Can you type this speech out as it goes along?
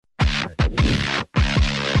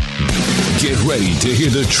Get ready to hear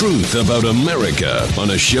the truth about America on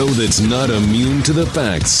a show that's not immune to the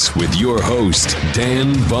facts with your host,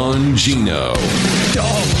 Dan Bongino.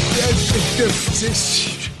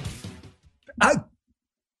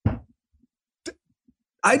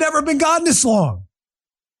 I never been gone this long.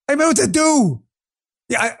 I know what to do.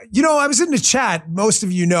 Yeah, I was in the chat. Most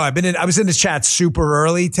of you know I was in the chat super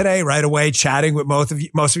early today, right away, chatting with most of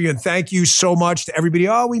you. And thank you so much to everybody.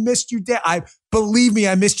 Oh, we missed you. Believe me,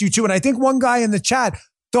 I missed you too. And I think one guy in the chat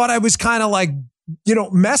thought I was kind of like,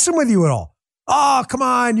 messing with you at all. Oh, come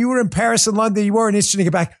on. You were in Paris and London. You weren't interested to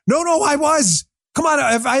get back. No, I was. Come on.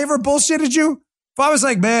 Have I ever bullshitted you? If I was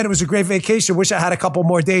like, man, it was a great vacation. Wish I had a couple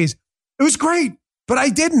more days. It was great, but I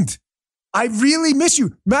didn't. I really miss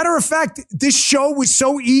you. Matter of fact, this show was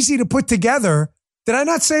so easy to put together. Did I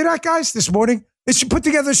not say that, guys, this morning? They should put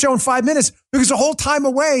together a show in 5 minutes because the whole time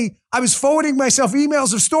away, I was forwarding myself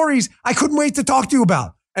emails of stories I couldn't wait to talk to you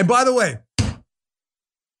about. And by the way,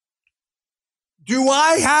 do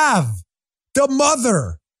I have the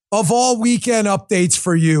mother of all weekend updates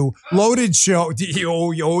for you? Loaded show.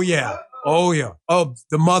 Oh, yeah. Oh,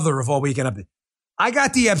 the mother of all weekend updates. I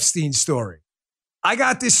got the Epstein story. I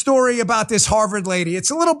got this story about this Harvard lady.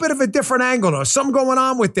 It's a little bit of a different angle, though. Something going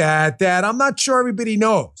on with that I'm not sure everybody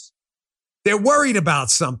knows. They're worried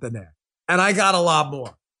about something there. And I got a lot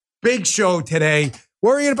more. Big show today.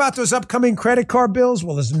 Worrying about those upcoming credit card bills?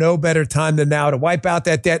 Well, there's no better time than now to wipe out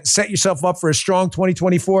that debt and set yourself up for a strong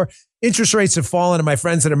 2024. Interest rates have fallen, and my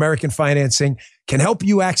friends at American Financing can help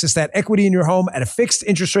you access that equity in your home at a fixed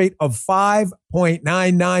interest rate of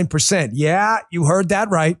 5.99%. Yeah, you heard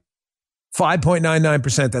that right.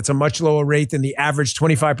 5.99%. That's a much lower rate than the average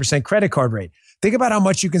 25% credit card rate. Think about how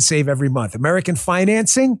much you can save every month. American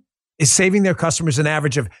Financing is saving their customers an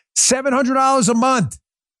average of $700 a month.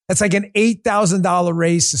 That's like an $8,000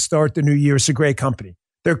 raise to start the new year. It's a great company.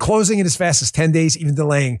 They're closing in as fast as 10 days, even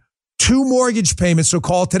delaying 2 mortgage payments. So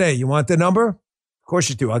call today. You want the number? Of course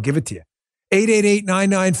you do. I'll give it to you.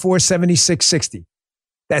 888-994-7660.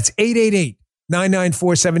 That's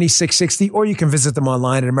 888-994-7660, or you can visit them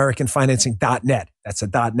online at AmericanFinancing.net. That's a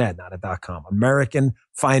 .net, not a .com.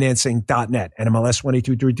 AmericanFinancing.net. NMLS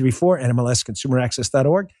 122334,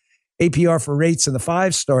 NMLSConsumerAccess.org. APR for rates in the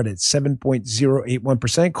 5 start at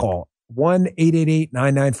 7.081%. Call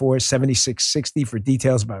 1-888-994-7660 for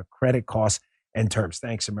details about credit costs and terms.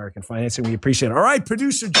 Thanks, American Financing. We appreciate it. All right,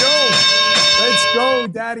 Producer Joe. Let's go,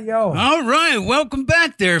 Daddy-O. All right. Welcome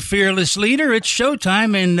back there, fearless leader. It's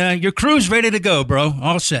showtime, and your crew's ready to go, bro.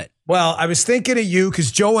 All set. Well, I was thinking of you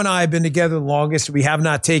because Joe and I have been together the longest. We have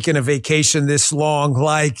not taken a vacation this long,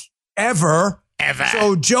 like ever.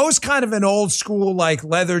 So Joe's kind of an old school, like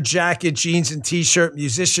leather jacket, jeans and T-shirt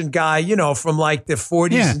musician guy, from like the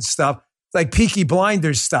 40s and stuff. It's like Peaky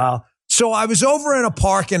Blinders style. So I was over in a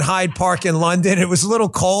park in Hyde Park in London. It was a little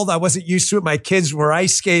cold. I wasn't used to it. My kids were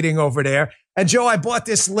ice skating over there. And Joe, I bought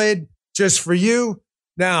this lid just for you.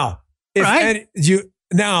 Now,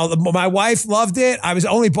 my wife loved it. I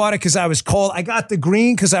only bought it because I was cold. I got the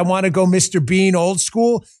green because I want to go Mr. Bean old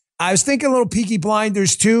school. I was thinking a little Peaky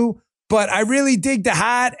Blinders too, but I really dig the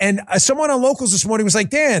hat. And someone on Locals this morning was like,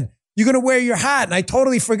 Dan, you're going to wear your hat. And I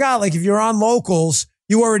totally forgot. Like if you're on Locals,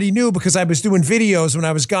 you already knew because I was doing videos when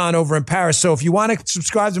I was gone over in Paris. So if you want to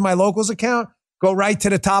subscribe to my Locals account, go right to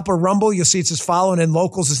the top of Rumble. You'll see it says follow, and then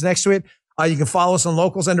Locals is next to it. You can follow us on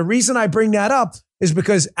Locals. And the reason I bring that up is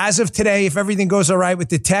because as of today, if everything goes all right with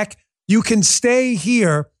the tech, you can stay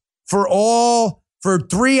here for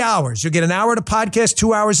 3 hours. You'll get an hour to podcast,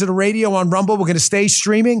 2 hours of the radio on Rumble. We're going to stay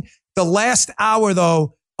streaming. The last hour,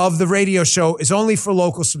 though, of the radio show is only for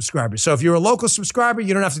local subscribers. So if you're a local subscriber,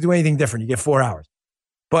 you don't have to do anything different. You get 4 hours.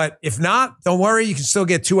 But if not, don't worry. You can still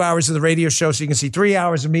get 2 hours of the radio show. So you can see 3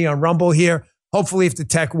 hours of me on Rumble here. Hopefully, if the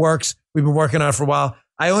tech works, we've been working on it for a while.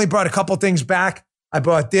 I only brought a couple things back. I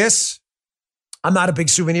bought this. I'm not a big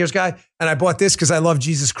souvenirs guy. And I bought this because I love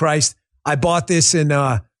Jesus Christ. I bought this in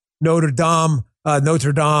Notre Dame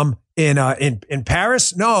in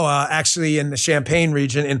Paris. No, actually in the Champagne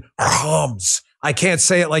region in Reims. I can't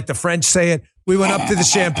say it like the French say it. We went up to the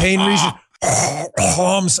Champagne region.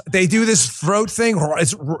 Reims. They do this throat thing.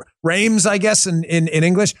 It's Reims, I guess, in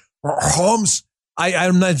English. Reims.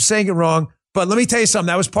 I'm not saying it wrong, but let me tell you something.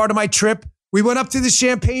 That was part of my trip. We went up to the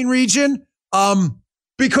Champagne region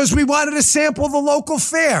because we wanted to sample the local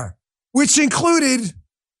fare, which included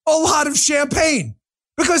a lot of champagne.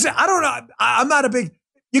 Because I don't know, I'm not a big,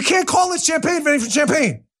 you can't call it champagne if it ain't from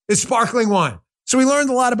Champagne. It's sparkling wine. So we learned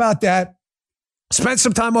a lot about that. Spent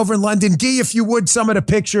some time over in London. Guy, if you would, some of the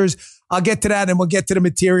pictures. I'll get to that and we'll get to the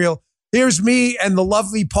material. Here's me and the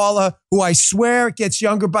lovely Paula, who I swear gets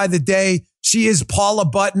younger by the day. She is Paula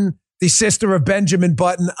Button. the sister of Benjamin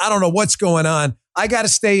Button. I don't know what's going on. I got to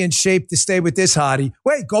stay in shape to stay with this hottie.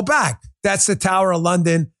 Wait, go back. That's the Tower of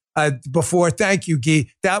London. Before, thank you, Guy.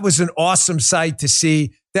 That was an awesome sight to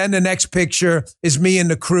see. Then the next picture is me and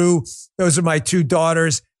the crew. Those are my two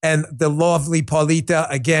daughters and the lovely Paulita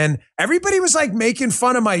again. Everybody was like making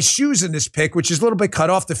fun of my shoes in this pic, which is a little bit cut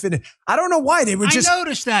off the fit. I don't know why. They were just. I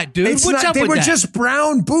noticed that, dude. What's up with that? They were just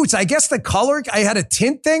brown boots. I guess the color, I had a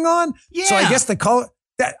tint thing on. Yeah. So I guess the color,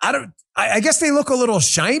 I guess they look a little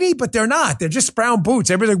shiny, but they're not. They're just brown boots.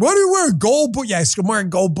 Everybody's like, what are you wearing? Gold boots? Yes, I'm wearing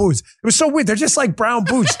gold boots. It was so weird. They're just like brown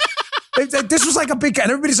boots. This was like a big,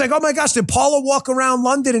 and everybody's like, oh my gosh, did Paula walk around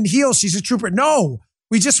London in heels? She's a trooper. No,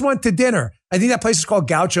 we just went to dinner. I think that place is called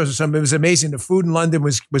Gauchos or something. It was amazing. The food in London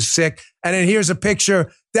was sick. And then here's a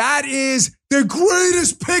picture. That is the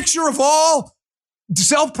greatest picture of all.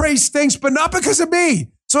 Self-praise stinks, but not because of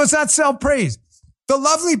me. So it's not self-praise. The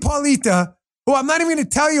lovely Paulita, who I'm not even going to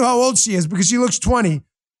tell you how old she is because she looks 20.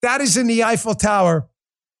 That is in the Eiffel Tower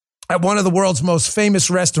at one of the world's most famous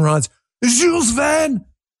restaurants, Jules Verne.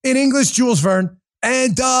 In English, Jules Verne.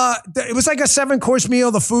 And it was like a 7-course meal.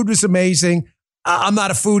 The food was amazing. I'm not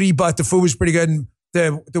a foodie, but the food was pretty good. And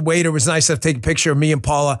the waiter was nice to take a picture of me and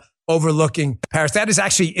Paula overlooking Paris. That is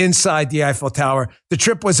actually inside the Eiffel Tower. The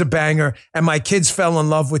trip was a banger. And my kids fell in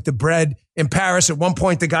love with the bread in Paris. At one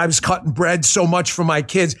point, the guy was cutting bread so much for my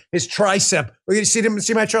kids. His tricep. Look at see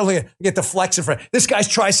my tricep. Look at get the flex in front. This guy's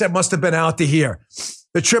tricep must have been out to here.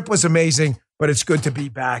 The trip was amazing. But it's good to be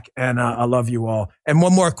back, and I love you all. And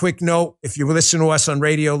one more quick note, if you listen to us on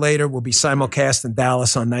radio later, we'll be simulcast in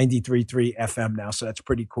Dallas on 93.3 FM now, so that's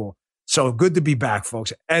pretty cool. So good to be back,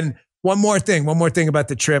 folks. And one more thing about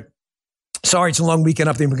the trip. Sorry, it's a long weekend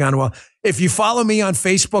up there in Pagano. If you follow me on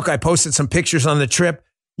Facebook, I posted some pictures on the trip.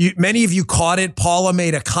 Many of you caught it. Paula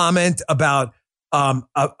made a comment about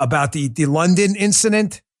the London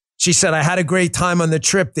incident. She said, I had a great time on the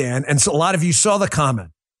trip, Dan. And so a lot of you saw the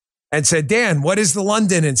comment and said, Dan, what is the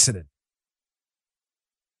London incident?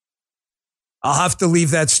 I'll have to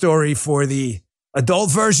leave that story for the adult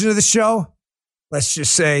version of the show. Let's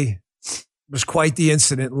just say it was quite the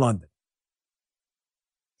incident in London.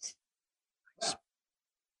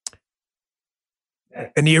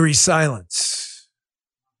 An eerie silence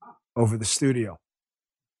over the studio.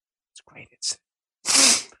 It's a great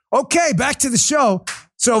incident. Okay, back to the show.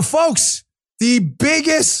 So, folks, the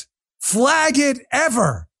biggest flag it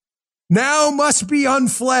ever now must be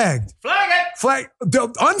unflagged.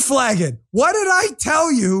 Unflag it. What did I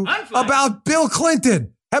tell you about Bill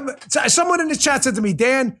Clinton? Someone in the chat said to me,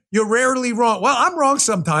 Dan, you're rarely wrong. Well, I'm wrong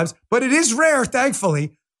sometimes, but it is rare,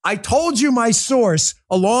 thankfully. I told you my source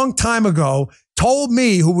a long time ago told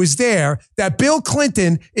me, who was there, that Bill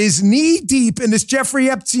Clinton is knee deep in this Jeffrey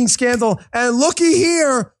Epstein scandal. And looky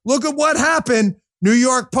here, look at what happened. New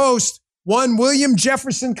York Post, one William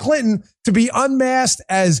Jefferson Clinton to be unmasked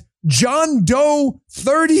as John Doe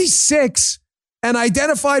 36 and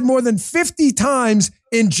identified more than 50 times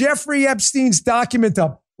in Jeffrey Epstein's document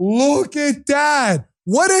up. Look at that.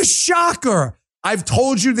 What a shocker. I've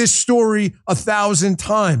told you this story 1,000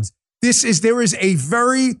 times. There is a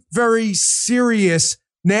very, very serious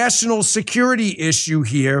national security issue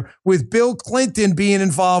here with Bill Clinton being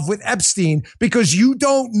involved with Epstein because you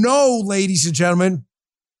don't know, ladies and gentlemen.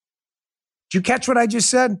 Did you catch what I just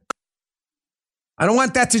said? I don't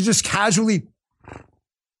want that to just casually,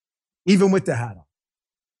 even with the hat on.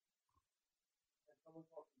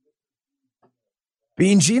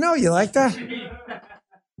 Bean Gino, you like that? Let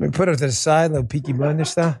me put it to the side, little Peaky Blinders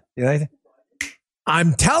stuff. You like that?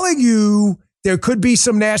 I'm telling you, there could be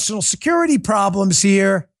some national security problems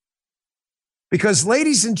here because,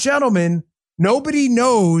 ladies and gentlemen, nobody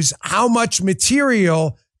knows how much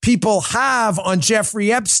material people have on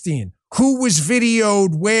Jeffrey Epstein. Who was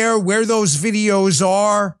videoed where those videos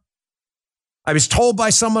are. I was told by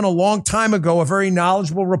someone a long time ago, a very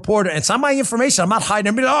knowledgeable reporter, and it's not my information. I'm not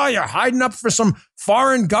hiding. You're hiding up for some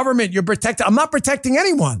foreign government. You're protecting. I'm not protecting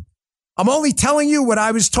anyone. I'm only telling you what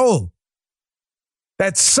I was told.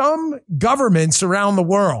 That some governments around the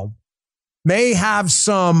world may have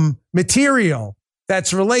some material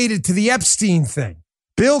that's related to the Epstein thing.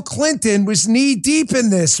 Bill Clinton was knee deep in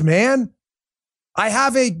this, man. I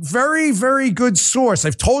have a very, very good source.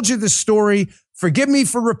 I've told you this story. Forgive me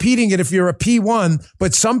for repeating it if you're a P1,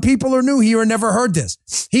 but some people are new here and never heard this.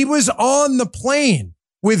 He was on the plane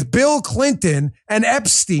with Bill Clinton and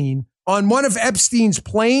Epstein on one of Epstein's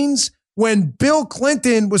planes when Bill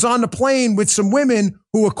Clinton was on the plane with some women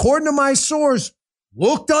who, according to my source,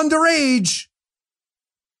 looked underage.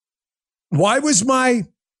 Why was my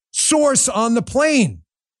source on the plane?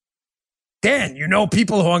 Dan, you know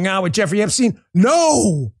people who hung out with Jeffrey Epstein?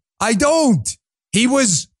 No, I don't. He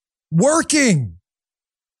was working.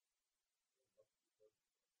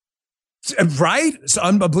 Right? It's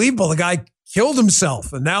unbelievable. The guy killed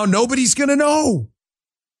himself, and now nobody's going to know.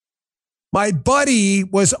 My buddy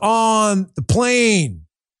was on the plane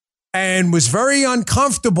and was very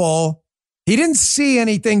uncomfortable. He didn't see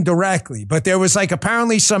anything directly, but there was like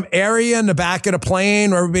apparently some area in the back of the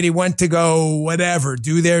plane where everybody went to go, whatever,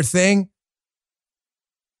 do their thing.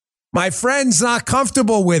 My friend's not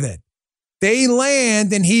comfortable with it. They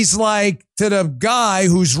land and he's like to the guy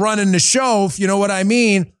who's running the show, if you know what I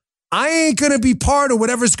mean, I ain't going to be part of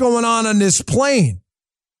whatever's going on this plane.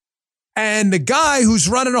 And the guy who's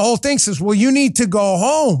running the whole thing says, well, you need to go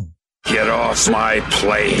home. Get off my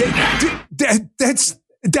plane. That's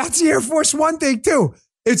the Air Force One thing, too.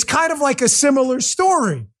 It's kind of like a similar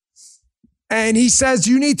story. And he says,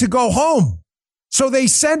 you need to go home. So they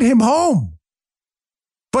send him home.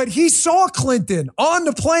 But he saw Clinton on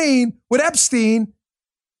the plane with Epstein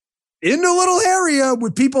in the little area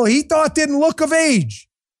with people he thought didn't look of age.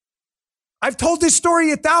 I've told this story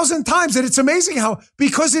 1,000 times, and it's amazing how,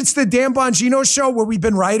 because it's the Dan Bongino show where we've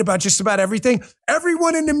been right about just about everything,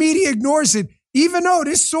 everyone in the media ignores it, even though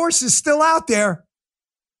this source is still out there.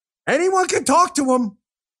 Anyone can talk to him.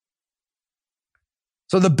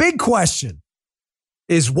 So the big question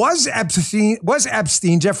is, was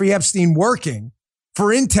Epstein, Jeffrey Epstein, working for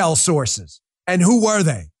intel sources? And who were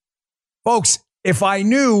they? Folks, if I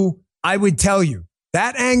knew, I would tell you.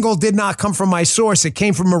 That angle did not come from my source. It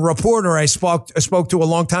came from a reporter I spoke to a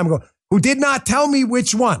long time ago who did not tell me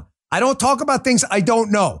which one. I don't talk about things I don't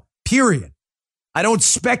know, period. I don't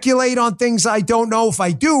speculate on things I don't know. If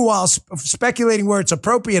I do, while speculating where it's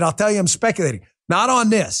appropriate, I'll tell you I'm speculating. Not on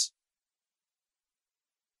this.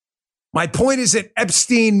 My point is that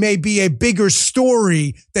Epstein may be a bigger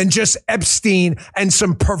story than just Epstein and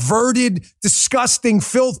some perverted, disgusting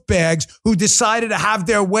filth bags who decided to have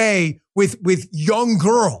their way with young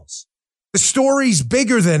girls. The story's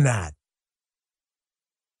bigger than that.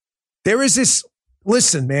 There is this,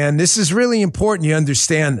 listen, man, this is really important you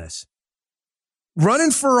understand this.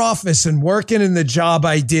 Running for office and working in the job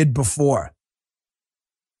I did before,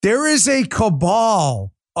 there is a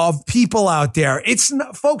cabal of people out there. It's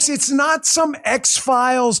not, folks, it's not some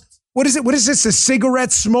X-Files. What is it? What is this? A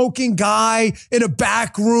cigarette smoking guy in a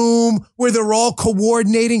back room where they're all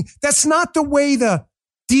coordinating. That's not the way the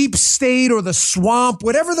deep state or the swamp,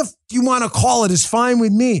 whatever you want to call it, is fine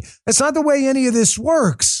with me. That's not the way any of this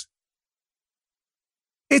works.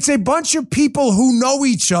 It's a bunch of people who know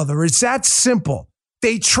each other. It's that simple.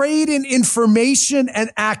 They trade in information and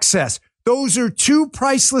access. Those are two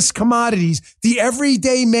priceless commodities the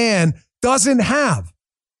everyday man doesn't have.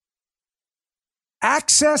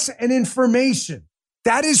 Access and information.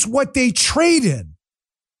 That is what they trade in.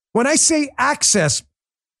 When I say access,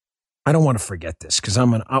 I don't want to forget this because I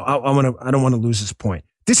don't want to lose this point.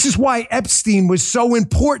 This is why Epstein was so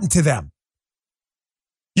important to them.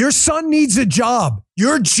 Your son needs a job.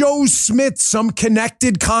 You're Joe Smith, some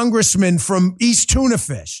connected congressman from East Tuna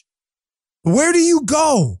Fish. Where do you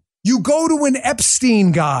go? You go to an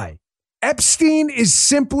Epstein guy. Epstein is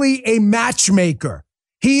simply a matchmaker.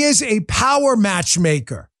 He is a power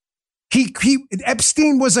matchmaker.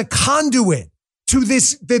 Epstein was a conduit to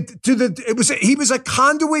this. He was a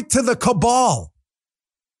conduit to the cabal.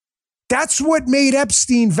 That's what made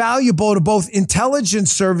Epstein valuable to both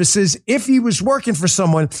intelligence services, if he was working for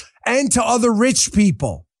someone, and to other rich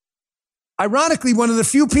people. Ironically, one of the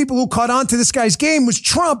few people who caught on to this guy's game was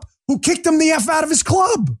Trump, who kicked him the F out of his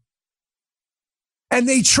club. And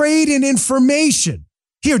they trade in information.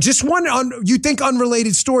 Here, just one, you think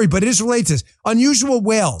unrelated story, but it is related to this. Unusual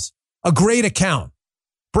Whales, a great account.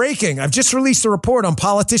 Breaking, I've just released a report on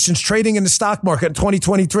politicians trading in the stock market in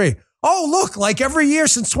 2023. Oh, look, like every year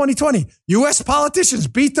since 2020, U.S. politicians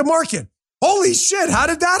beat the market. Holy shit, how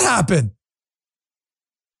did that happen?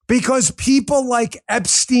 Because people like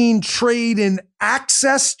Epstein trade in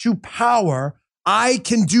access to power. I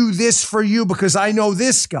can do this for you because I know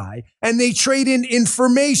this guy. And they trade in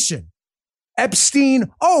information.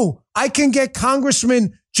 Epstein, oh, I can get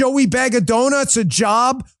Congressman Joey Bag of Donuts a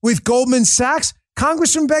job with Goldman Sachs.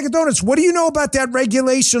 Congressman Bag of Donuts, what do you know about that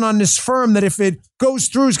regulation on this firm that if it goes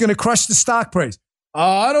through is going to crush the stock price?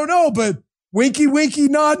 I don't know, but winky, winky,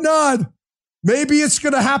 nod, nod. Maybe it's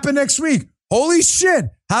going to happen next week. Holy shit.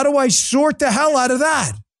 How do I sort the hell out of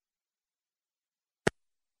that?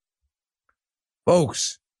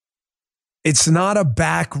 Folks, it's not a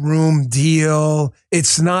backroom deal.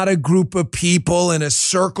 It's not a group of people in a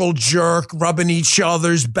circle jerk rubbing each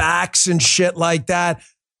other's backs and shit like that.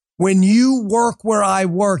 When you work where I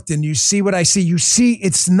worked and you see what I see, you see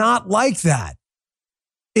it's not like that.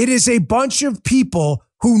 It is a bunch of people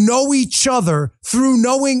who know each other through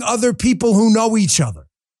knowing other people who know each other.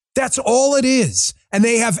 That's all it is. And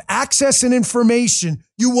they have access and information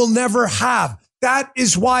you will never have. That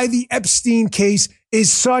is why the Epstein case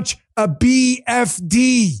is such a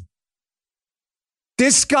BFD.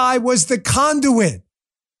 This guy was the conduit.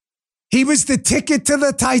 He was the ticket to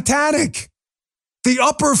the Titanic. The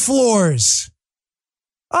upper floors.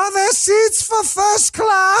 Are there seats for first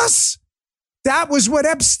class? That was what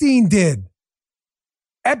Epstein did.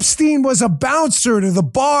 Epstein was a bouncer to the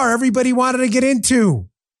bar everybody wanted to get into.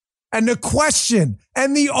 And the question,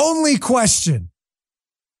 and the only question,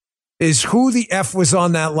 is who the F was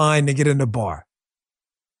on that line to get in the bar.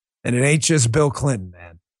 And it ain't just Bill Clinton,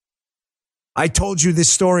 man. I told you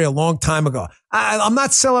this story a long time ago. I'm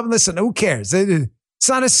not selling, listen, who cares? It's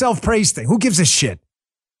not a self-praise thing. Who gives a shit?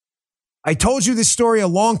 I told you this story a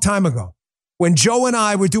long time ago. When Joe and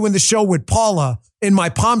I were doing the show with Paula in my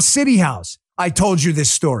Palm City house, I told you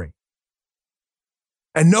this story.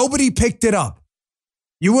 And nobody picked it up.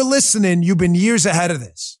 You were listening. You've been years ahead of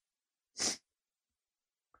this.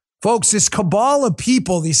 Folks, this cabal of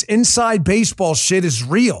people, this inside baseball shit is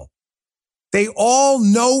real. They all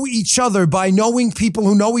know each other by knowing people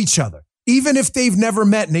who know each other, even if they've never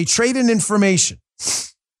met, and they trade in information.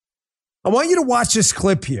 I want you to watch this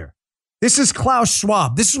clip here. This is Klaus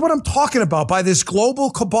Schwab. This is what I'm talking about by this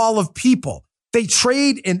global cabal of people. They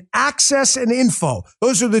trade in access and info.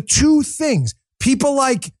 Those are the two things people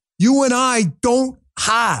like you and I don't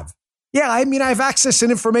have. Yeah, I mean, I have access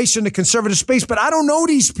and information to conservative space, but I don't know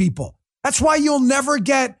these people. That's why you'll never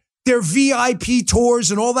get their VIP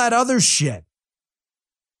tours and all that other shit.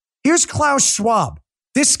 Here's Klaus Schwab.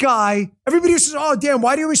 This guy, everybody says, oh, damn,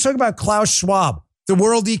 why do you always talk about Klaus Schwab, the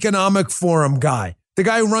World Economic Forum guy, the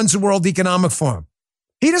guy who runs the World Economic Forum?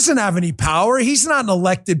 He doesn't have any power. He's not an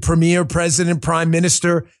elected premier, president, prime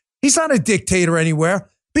minister. He's not a dictator anywhere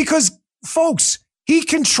because, folks, he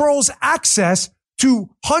controls access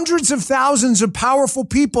to hundreds of thousands of powerful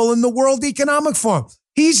people in the World Economic Forum.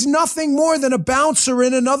 He's nothing more than a bouncer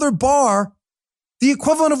in another bar, the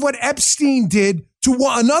equivalent of what Epstein did to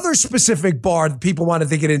another specific bar that people wanted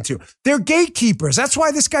to get into. They're gatekeepers. That's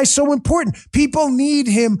why this guy's so important. People need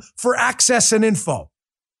him for access and info.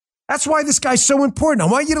 That's why this guy's so important.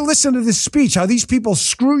 I want you to listen to this speech, how these people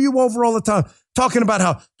screw you over all the time, talking about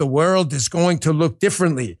how the world is going to look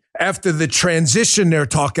differently after the transition they're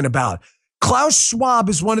talking about. Klaus Schwab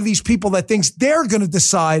is one of these people that thinks they're going to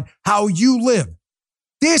decide how you live.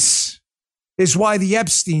 This is why the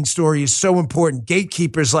Epstein story is so important.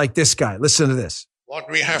 Gatekeepers like this guy. Listen to this. What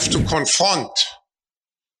we have to confront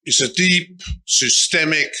is a deep,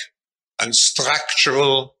 systemic, and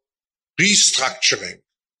structural restructuring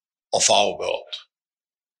of our world.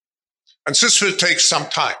 And this will take some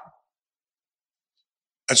time.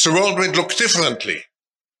 And the world will look differently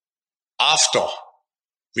after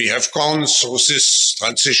we have gone through this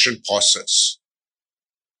transition process.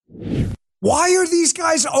 Why are these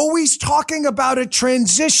guys always talking about a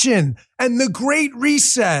transition and the Great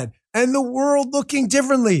Reset and the world looking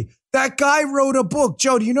differently? That guy wrote a book.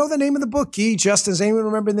 Joe, do you know the name of the book? Guy, Justin, does anyone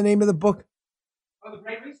remember the name of the book? Oh, The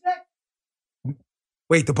Great Reset?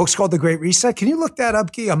 Wait, the book's called The Great Reset? Can you look that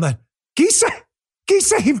up, Guy? I'm not. Guy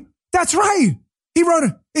said, that's right. He wrote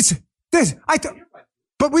it. It's this.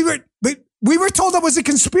 But we were told that was a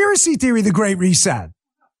conspiracy theory, The Great Reset.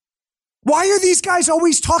 Why are these guys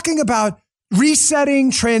always talking about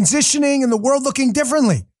resetting, transitioning, and the world looking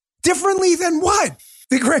differently? Differently than what?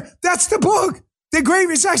 That's the book.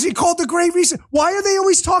 It's actually called The Great Reset. Why are they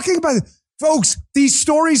always talking about it? Folks, these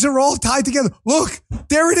stories are all tied together. Look,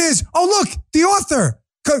 there it is. Oh, look, the author,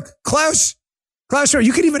 Klaus,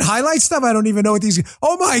 you can even highlight stuff. I don't even know what these,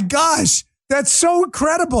 oh my gosh, that's so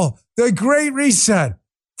incredible. The Great Reset.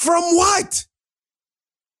 From what?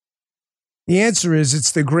 The answer is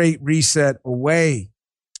it's the Great Reset away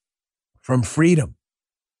from freedom.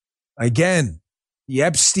 Again, the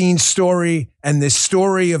Epstein story and the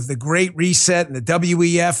story of the Great Reset and the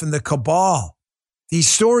WEF and the cabal. These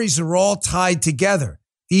stories are all tied together.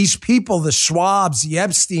 These people, the Schwabs, the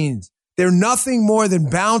Epsteins, they're nothing more than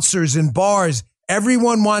bouncers in bars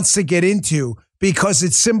everyone wants to get into because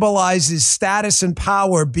it symbolizes status and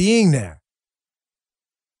power being there.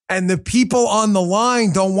 And the people on the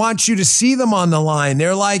line don't want you to see them on the line.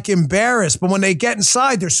 They're like embarrassed. But when they get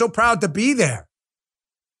inside, they're so proud to be there.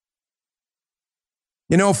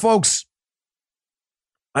 You know, folks,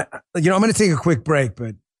 I'm going to take a quick break,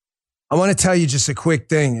 but I want to tell you just a quick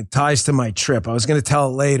thing. It ties to my trip. I was going to tell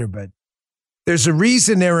it later, but there's a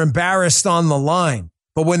reason they're embarrassed on the line.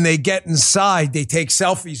 But when they get inside, they take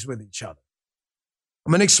selfies with each other. I'm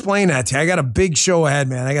I'm going to explain that to you. I got a big show ahead,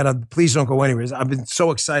 man. Please don't go anywhere. I've been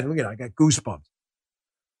so excited. Look at it. I got goosebumps.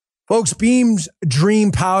 Folks, Beam's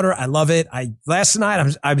Dream Powder. I love it. Last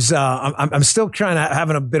night I'm still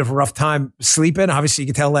having a bit of a rough time sleeping. Obviously, you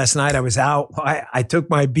can tell last night I was out. I took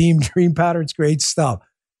my Beam Dream Powder. It's great stuff.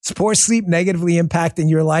 Is poor sleep negatively impacting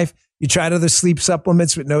your life? You tried other sleep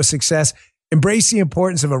supplements with no success? Embrace the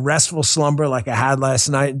importance of a restful slumber like I had last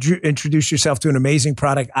night. Introduce yourself to an amazing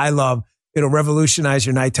product I love. It'll revolutionize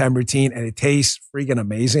your nighttime routine, and it tastes freaking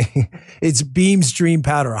amazing. It's Beam's Dream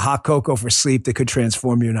Powder, a hot cocoa for sleep that could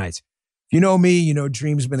transform your nights. If you know me, you know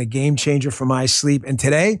Dream's been a game changer for my sleep. And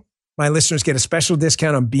today, my listeners get a special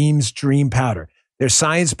discount on Beam's Dream Powder. Their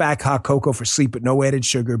science-backed hot cocoa for sleep with no added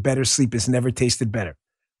sugar. Better sleep has never tasted better.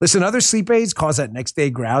 Listen, other sleep aids cause that next day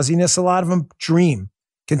drowsiness. A lot of them. Dream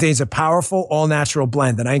contains a powerful, all-natural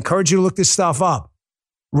blend. And I encourage you to look this stuff up.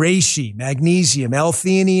 Reishi, magnesium,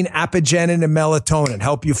 L-theanine, apigenin, and melatonin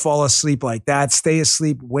help you fall asleep like that. Stay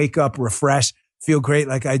asleep, wake up, refreshed, feel great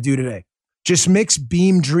like I do today. Just mix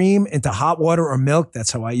Beam Dream into hot water or milk.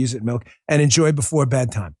 That's how I use it, milk, and enjoy before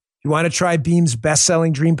bedtime. If you want to try Beam's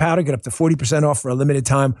best-selling Dream Powder, get up to 40% off for a limited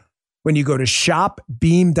time when you go to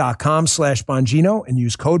shopbeam.com/Bongino and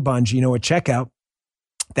use code Bongino at checkout.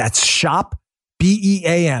 That's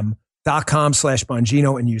shopbeam.com/Bongino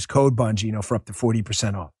and use code Bongino for up to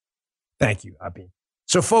 40% off. Thank you, Abby.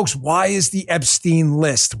 So, folks, why is the Epstein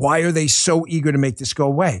list? Why are they so eager to make this go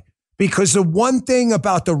away? Because the one thing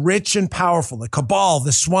about the rich and powerful, the cabal,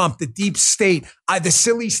 the swamp, the deep state, the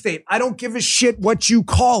silly state, I don't give a shit what you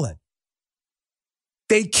call it.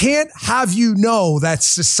 They can't have you know that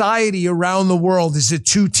society around the world is a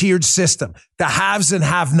two-tiered system, the haves and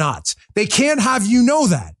have-nots. They can't have you know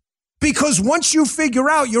that. Because once you figure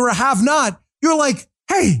out you're a have-not, you're like,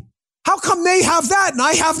 hey, how come they have that and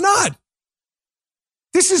I have not?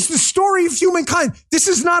 This is the story of humankind. This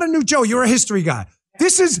is not a new Joe. You're a history guy.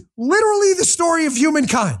 This is literally the story of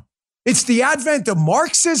humankind. It's the advent of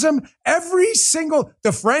Marxism.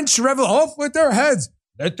 The French Revolution, off with their heads.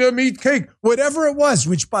 Let them eat cake. Whatever it was,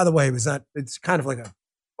 which, by the way, it's kind of like a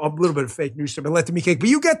little bit of fake news, but let them eat cake. But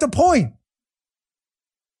you get the point.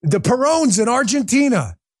 The Perones in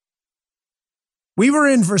Argentina. We were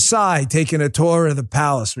in Versailles taking a tour of the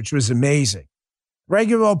palace, which was amazing.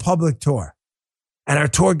 Regular public tour. And our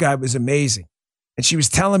tour guide was amazing. And she was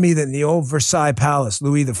telling me that in the old Versailles Palace,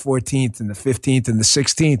 Louis the 14th and the 15th and the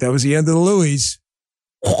 16th, that was the end of the Louis.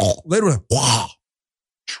 Literally.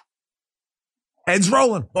 Heads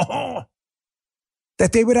rolling. That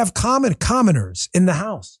they would have commoners in the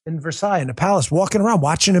house, in Versailles, in the palace, walking around,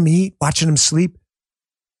 watching them eat, watching them sleep.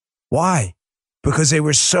 Why? Because they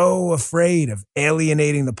were so afraid of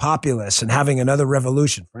alienating the populace and having another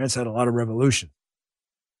revolution. France had a lot of revolutions.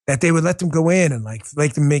 That they would let them go in and like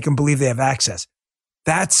them, make them believe they have access.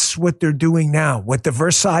 That's what they're doing now. What the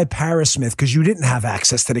Versailles Paris myth, because you didn't have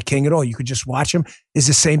access to the king at all, you could just watch him, is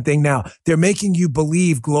the same thing now. They're making you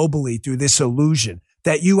believe globally through this illusion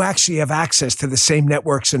that you actually have access to the same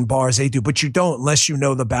networks and bars they do, but you don't unless you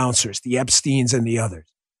know the bouncers, the Epsteins and the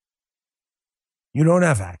others. You don't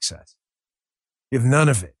have access. You have none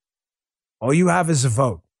of it. All you have is a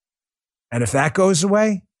vote. And if that goes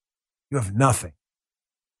away, you have nothing.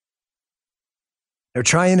 They're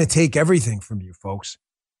trying to take everything from you, folks.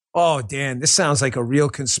 Oh, Dan, this sounds like a real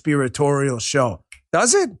conspiratorial show.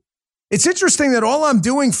 Does it? It's interesting that all I'm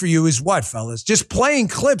doing for you is what, fellas? Just playing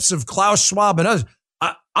clips of Klaus Schwab and others.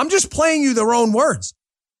 I'm just playing you their own words.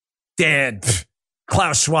 Dan,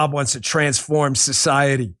 Klaus Schwab wants to transform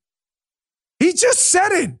society. He just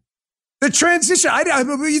said it. The transition.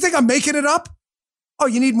 You think I'm making it up? Oh,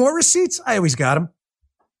 you need more receipts? I always got them.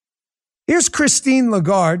 Here's Christine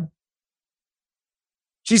Lagarde.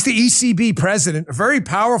 She's the ECB president, a very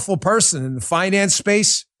powerful person in the finance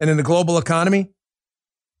space and in the global economy.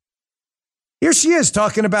 Here she is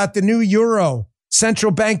talking about the new euro,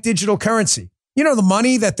 central bank digital currency. You know, the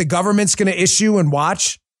money that the government's going to issue and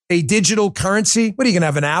watch, a digital currency. What, are you going to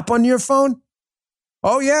have an app on your phone?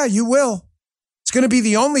 Oh, yeah, you will. It's going to be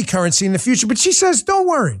the only currency in the future. But she says, don't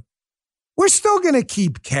worry. We're still going to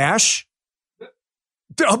keep cash.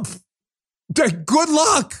 Good luck.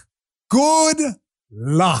 Good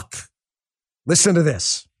luck. Listen to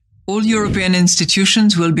this. All European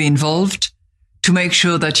institutions will be involved to make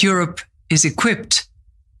sure that Europe is equipped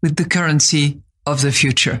with the currency of the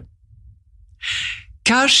future.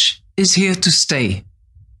 Cash is here to stay.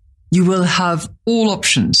 You will have all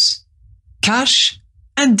options, cash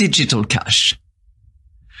and digital cash.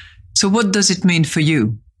 So what does it mean for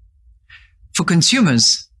you? For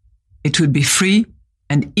consumers, it will be free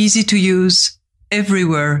and easy to use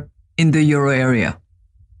everywhere in the euro area.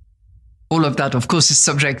 all of that, of course, is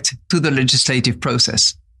subject to the legislative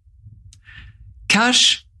process.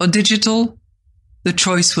 Cash or digital, the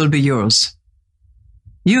choice will be yours.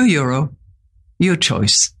 Your euro, your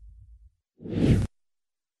choice. The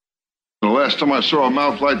last time I saw a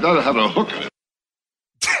mouth like that, it had a hook in it.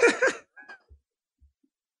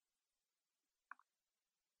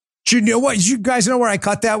 You know what? You guys know where I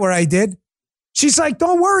cut that, where I did? She's like,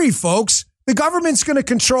 don't worry, folks. The government's going to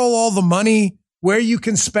control all the money, where you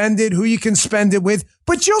can spend it, who you can spend it with,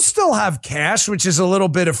 but you'll still have cash, which is a little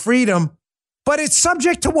bit of freedom. But it's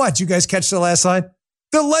subject to what? You guys catch the last line?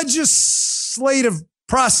 The legislative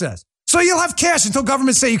process. So you'll have cash until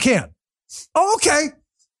government say you can't. Oh, okay.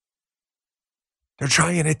 They're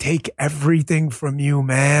trying to take everything from you,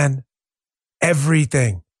 man.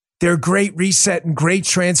 Everything. Their great reset and great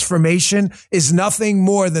transformation is nothing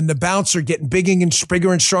more than the bouncer getting bigger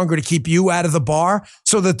and stronger to keep you out of the bar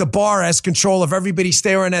so that the bar has control of everybody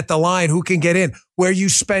staring at the line, who can get in, where you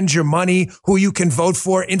spend your money, who you can vote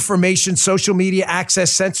for, information, social media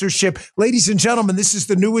access, censorship. Ladies and gentlemen, this is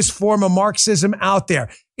the newest form of Marxism out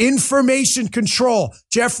there. Information control.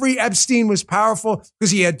 Jeffrey Epstein was powerful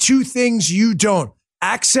because he had two things you don't: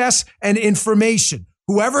 access and information.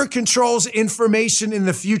 Whoever controls information in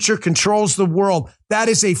the future controls the world. That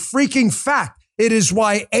is a freaking fact. It is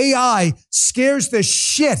why AI scares the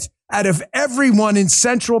shit out of everyone in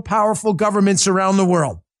central powerful governments around the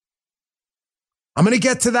world. I'm going to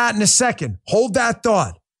get to that in a second. Hold that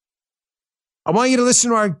thought. I want you to listen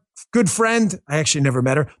to our good friend. I actually never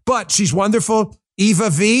met her, but she's wonderful. Eva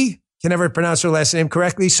V. Can never pronounce her last name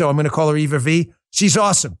correctly, so I'm going to call her Eva V. She's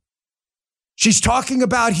awesome. She's talking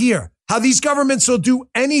about here how these governments will do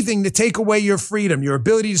anything to take away your freedom, your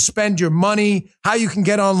ability to spend your money, how you can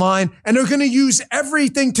get online, and they're going to use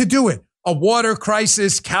everything to do it. A water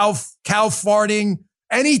crisis, cow farting,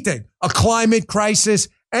 anything, a climate crisis,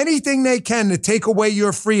 anything they can to take away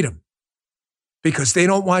your freedom, because they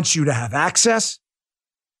don't want you to have access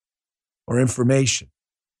or information.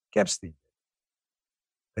 Epstein.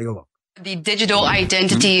 Take a look. The digital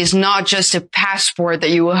identity is not just a passport that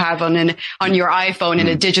you will have on your iPhone in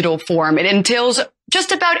a digital form. It entails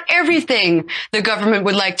just about everything the government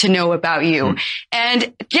would like to know about you.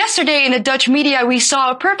 And yesterday in the Dutch media, we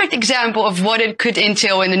saw a perfect example of what it could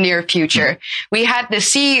entail in the near future. We had the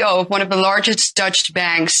CEO of one of the largest Dutch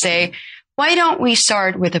banks say, why don't we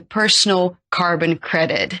start with a personal carbon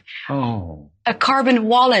credit? Oh. A carbon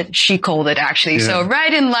wallet, she called it, actually. Yeah. So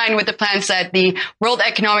right in line with the plans that the World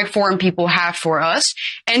Economic Forum people have for us.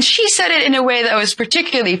 And she said it in a way that was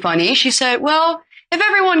particularly funny. She said, well, if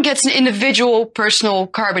everyone gets an individual personal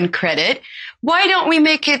carbon credit, why don't we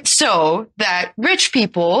make it so that rich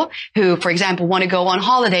people who, for example, want to go on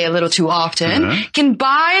holiday a little too often can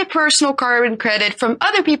buy personal carbon credit from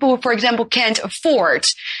other people who, for example, can't afford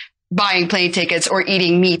buying plane tickets or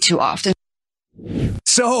eating meat too often.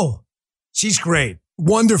 So, she's great.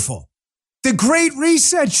 Wonderful. The Great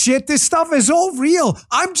Reset shit, this stuff is all real.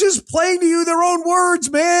 I'm just playing to you their own words,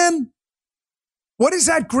 man. What does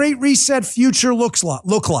that Great Reset future look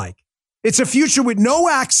like? It's a future with no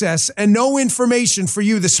access and no information for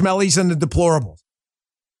you, the smellies and the deplorables.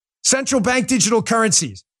 Central bank digital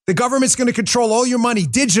currencies. The government's going to control all your money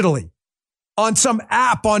digitally on some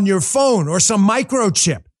app on your phone or some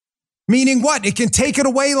microchip. Meaning what? It can take it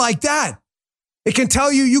away like that. It can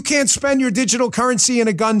tell you you can't spend your digital currency in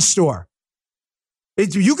a gun store.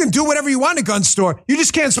 You can do whatever you want in a gun store. You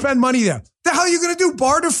just can't spend money there. The hell are you going to do?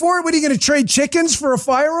 Barter for it? What are you going to trade chickens for a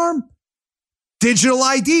firearm? Digital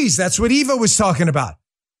IDs. That's what Eva was talking about.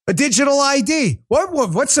 A digital ID.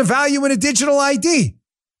 What's the value in a digital ID?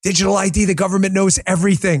 Digital ID, the government knows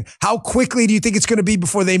everything. How quickly do you think it's going to be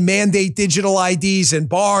before they mandate digital IDs in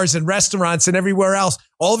bars and restaurants and everywhere else?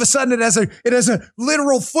 All of a sudden, it has a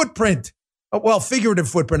literal footprint. Well, figurative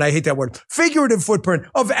footprint. I hate that word. Figurative footprint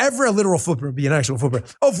of every literal footprint would be an actual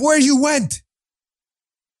footprint of where you went.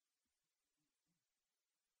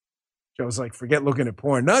 Joe's like, forget looking at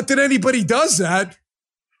porn. Not that anybody does that.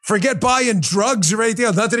 Forget buying drugs or anything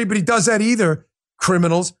else. Not that anybody does that either.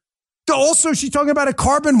 Criminals. Also, she's talking about a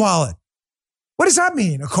carbon wallet. What does that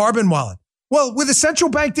mean, a carbon wallet? Well, with a central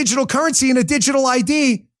bank digital currency and a digital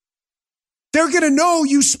ID, they're going to know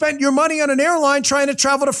you spent your money on an airline trying to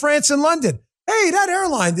travel to France and London. Hey, that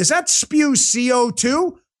airline, does that spew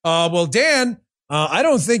CO2? Well, Dan, I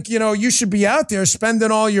don't think, you should be out there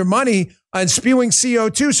spending all your money on spewing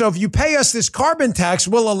CO2. So if you pay us this carbon tax,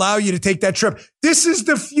 we'll allow you to take that trip. This is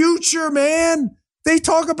the future, man. They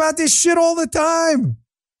talk about this shit all the time.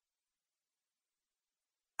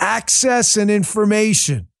 Access and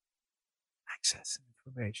information. Access and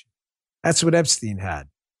information. That's what Epstein had.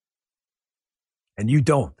 And you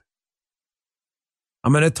don't.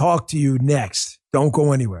 I'm going to talk to you next. Don't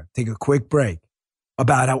go anywhere. Take a quick break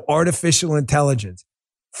about how artificial intelligence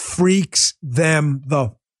freaks them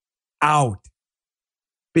out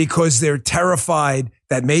because they're terrified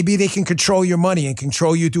that maybe they can control your money and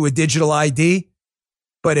control you through a digital ID.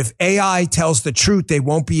 But if AI tells the truth, they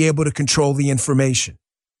won't be able to control the information.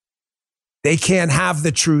 They can't have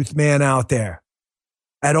the truth, man, out there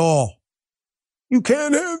at all. You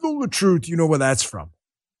can't handle the truth. You know where that's from.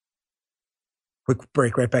 Quick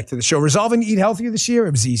break, right back to the show. Resolving to eat healthier this year,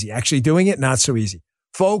 it was easy. Actually doing it, not so easy.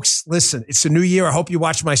 Folks, listen, it's a new year. I hope you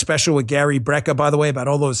watched my special with Gary Brecka, by the way, about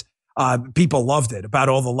all those people loved it, about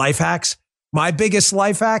all the life hacks. My biggest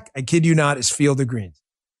life hack, I kid you not, is Field of Greens.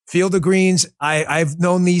 Field of Greens, I've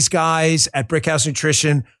known these guys at Brickhouse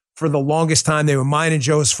Nutrition for the longest time. They were mine and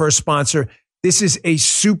Joe's first sponsor. This is a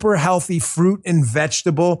super healthy fruit and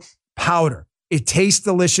vegetable powder. It tastes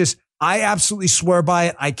delicious. I absolutely swear by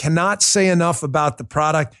it. I cannot say enough about the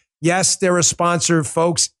product. Yes, they're a sponsor,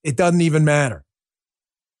 folks. It doesn't even matter.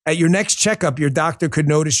 At your next checkup, your doctor could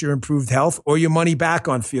notice your improved health or your money back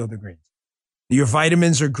on Field of Greens. Your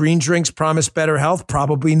vitamins or green drinks promise better health?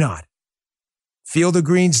 Probably not. Field of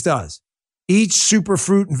Greens does. Each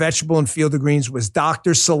superfruit and vegetable in Field of Greens was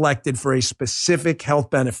doctor selected for a specific health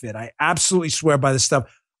benefit. I absolutely swear by this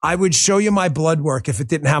stuff. I would show you my blood work if it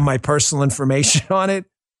didn't have my personal information on it.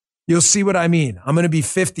 You'll see what I mean. I'm going to be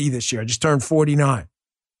 50 this year. I just turned 49.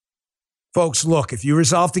 Folks, look, if you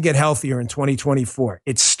resolve to get healthier in 2024,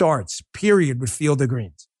 it starts, period, with Field of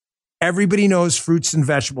Greens. Everybody knows fruits and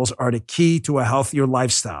vegetables are the key to a healthier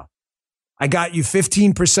lifestyle. I got you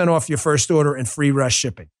 15% off your first order and free rush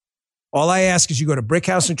shipping. All I ask is you go to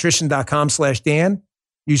brickhousenutrition.com/Dan.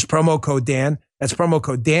 Use promo code Dan. That's promo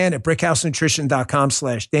code Dan at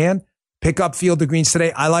brickhousenutrition.com/Dan. Pick up Field of Greens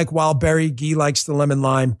today. I like wild berry. Guy likes the lemon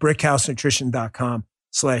lime.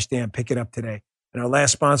 brickhousenutrition.com/Dan. Pick it up today. And our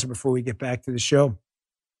last sponsor before we get back to the show,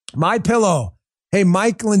 MyPillow. Hey,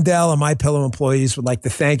 Mike Lindell and MyPillow employees would like to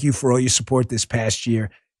thank you for all your support this past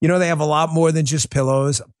year. You know, they have a lot more than just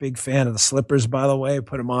pillows. A big fan of the slippers, by the way.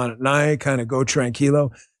 Put them on at night, kind of go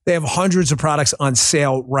tranquilo. They have hundreds of products on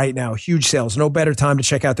sale right now. Huge sales. No better time to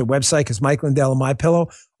check out their website because Mike Lindell and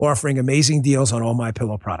MyPillow are offering amazing deals on all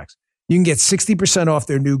MyPillow products. You can get 60% off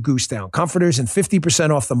their new Goose Down comforters and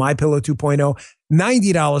 50% off the MyPillow 2.0,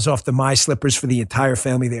 $90 off the My Slippers for the entire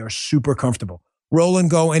family. They are super comfortable. Roll and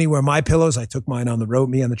go anywhere. My Pillows. I took mine on the road,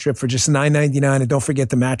 me on the trip, for just $9.99. And don't forget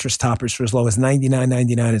the mattress toppers for as low as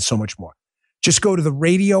 $99.99 and so much more. Just go to the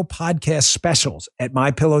radio podcast specials at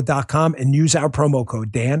mypillow.com and use our promo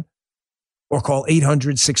code Dan or call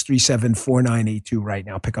 800-637-4982 right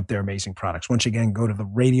now. Pick up their amazing products. Once again, go to the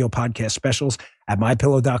radio podcast specials at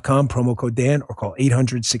mypillow.com, promo code Dan, or call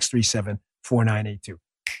 800-637-4982.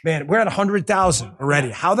 Man, we're at 100,000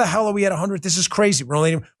 already. How the hell are we at 100? This is crazy.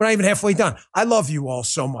 We're not even halfway done. I love you all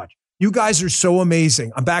so much. You guys are so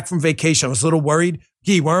amazing. I'm back from vacation. I was a little worried.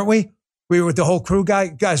 Guy, weren't we? We were with the whole crew,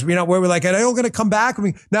 guys. We're not worried. We're like, are they all going to come back? I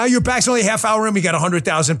mean, now you're back. It's only a half hour in. We got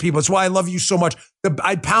 100,000 people. That's why I love you so much.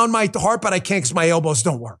 I pound my heart, but I can't because my elbows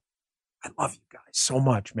don't work. I love you guys so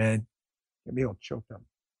much, man. Get me all choked up.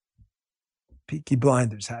 Peaky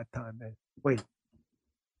Blinders hat time, man. Wait.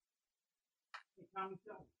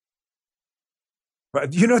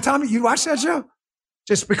 You know, Tommy, you watch that show?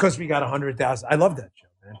 Just because we got 100,000. I love that show,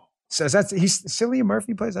 man. Says he's Cillian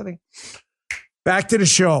Murphy plays, I think. Back to the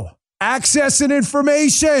show. Access and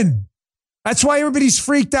information. That's why everybody's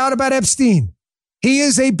freaked out about Epstein. He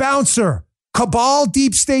is a bouncer. Cabal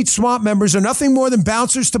deep state swamp members are nothing more than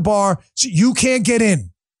bouncers to bar, so you can't get in.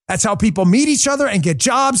 That's how people meet each other and get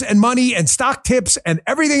jobs and money and stock tips and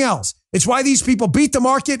everything else. It's why these people beat the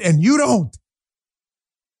market and you don't.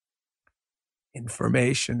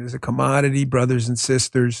 Information is a commodity, brothers and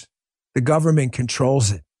sisters. The government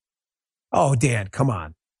controls it. Oh, Dan, come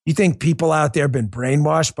on. You think people out there have been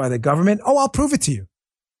brainwashed by the government? Oh, I'll prove it to you.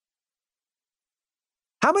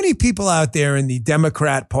 How many people out there in the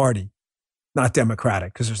Democrat Party, not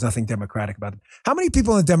Democratic, because there's nothing democratic about them. How many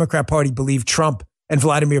people in the Democrat Party believe Trump and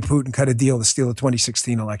Vladimir Putin cut a deal to steal the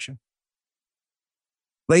 2016 election?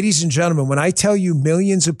 Ladies and gentlemen, when I tell you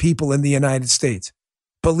millions of people in the United States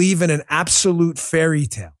believe in an absolute fairy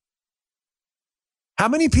tale, how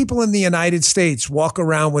many people in the United States walk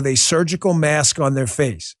around with a surgical mask on their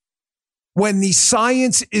face when the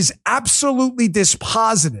science is absolutely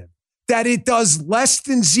dispositive that it does less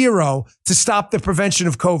than zero to stop the prevention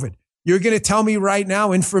of COVID? You're going to tell me right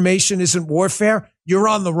now information isn't warfare? You're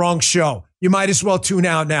on the wrong show. You might as well tune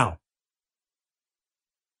out now.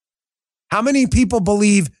 How many people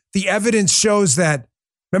believe the evidence shows that?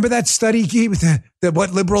 Remember that study, Guy, with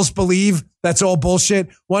what liberals believe? That's all bullshit.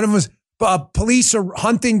 One of them was police are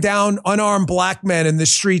hunting down unarmed black men in the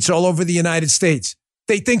streets all over the United States.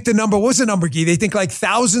 They think the number, what was the number, Guy? They think like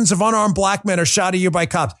thousands of unarmed black men are shot a year by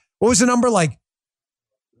cops. What was the number like?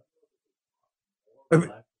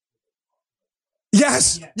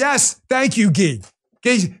 Yes. Thank you, Guy.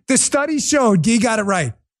 The study showed, Guy got it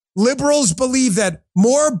right. Liberals believe that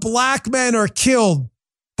more black men are killed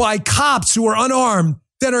by cops who are unarmed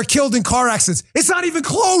than are killed in car accidents. It's not even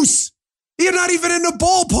close. You're not even in the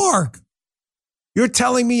ballpark. You're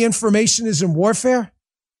telling me information is in warfare?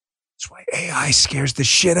 That's why AI scares the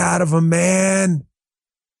shit out of them, man.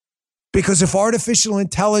 Because if artificial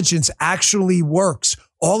intelligence actually works,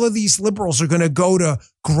 all of these liberals are going to go to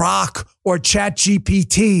Grok or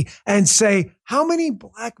ChatGPT and say, how many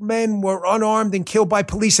black men were unarmed and killed by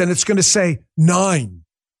police? And it's going to say 9.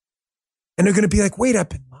 And they're going to be like, wait, I've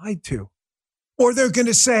been lied to. Or they're going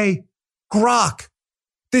to say, Grok,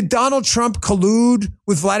 did Donald Trump collude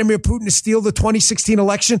with Vladimir Putin to steal the 2016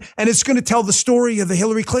 election? And it's going to tell the story of the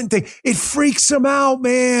Hillary Clinton thing. It freaks them out,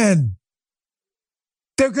 man.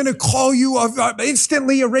 They're going to call you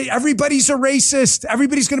instantly. Everybody's a racist.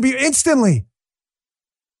 Everybody's going to be instantly.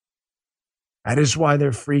 That is why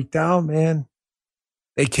they're freaked out, man.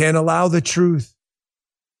 They can't allow the truth.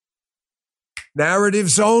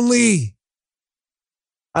 Narratives only.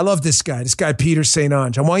 I love this guy, Peter St.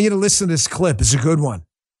 Onge. I want you to listen to this clip. It's a good one.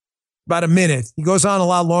 About a minute. He goes on a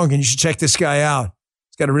lot longer, and you should check this guy out.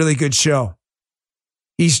 He's got a really good show.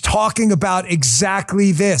 He's talking about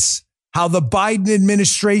exactly this, how the Biden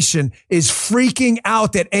administration is freaking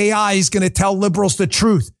out that AI is going to tell liberals the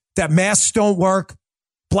truth, that masks don't work,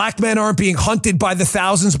 black men aren't being hunted by the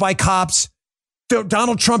thousands by cops,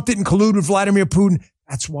 Donald Trump didn't collude with Vladimir Putin.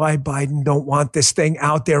 That's why Biden don't want this thing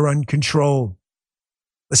out there uncontrolled.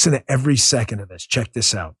 Listen to every second of this. Check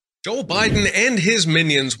this out. Joe Biden and his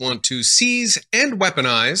minions want to seize and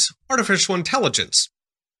weaponize artificial intelligence,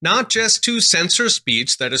 not just to censor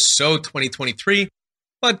speech that is so 2023,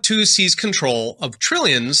 but to seize control of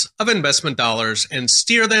trillions of investment dollars and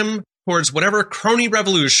steer them towards whatever crony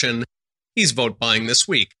revolution he's vote buying this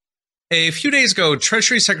week. A few days ago,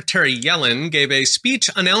 Treasury Secretary Yellen gave a speech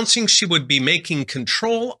announcing she would be making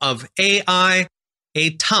control of AI a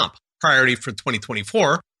top priority for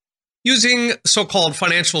 2024, using so-called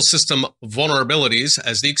financial system vulnerabilities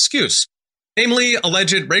as the excuse, namely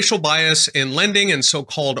alleged racial bias in lending and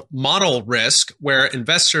so-called model risk, where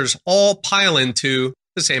investors all pile into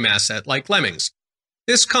the same asset like lemmings.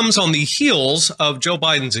 This comes on the heels of Joe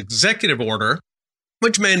Biden's executive order,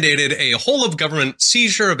 which mandated a whole-of-government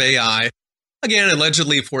seizure of AI, again,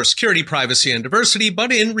 allegedly for security, privacy, and diversity,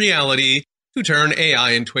 but in reality, to turn AI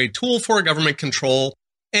into a tool for government control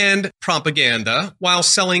and propaganda while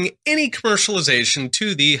selling any commercialization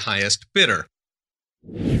to the highest bidder.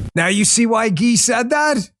 Now you see why Guy said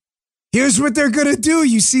that? Here's what they're going to do.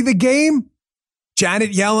 You see the game?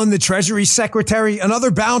 Janet Yellen, the Treasury Secretary, another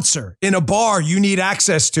bouncer in a bar you need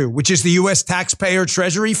access to, which is the U.S. taxpayer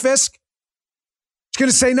Treasury Fisc. It's going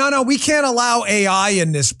to say, no, we can't allow AI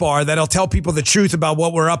in this bar that'll tell people the truth about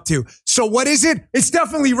what we're up to. So what is it? It's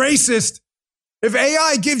definitely racist. If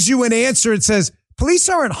AI gives you an answer, it says, police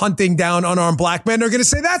aren't hunting down unarmed black men. They're going to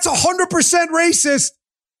say, that's 100% racist.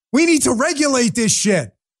 We need to regulate this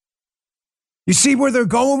shit. You see where they're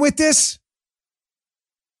going with this?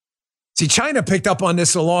 See, China picked up on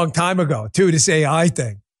this a long time ago, too, this AI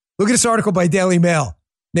thing. Look at this article by Daily Mail.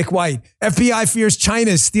 Nick White. FBI fears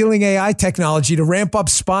China is stealing AI technology to ramp up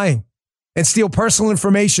spying and steal personal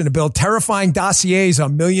information to build terrifying dossiers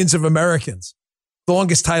on millions of Americans. The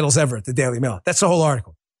longest titles ever at the Daily Mail. That's the whole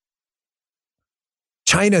article.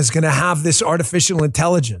 China is going to have this artificial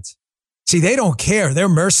intelligence. See, they don't care. They're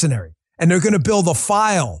mercenary. And they're going to build a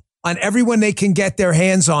file on everyone they can get their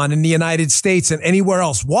hands on in the United States and anywhere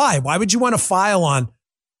else. Why? Why would you want a file on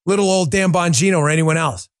little old Dan Bongino or anyone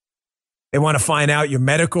else? They want to find out your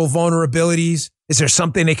medical vulnerabilities. Is there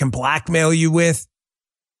something they can blackmail you with?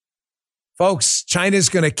 Folks, China's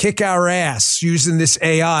going to kick our ass using this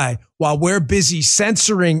AI while we're busy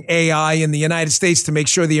censoring AI in the United States to make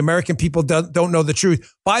sure the American people don't know the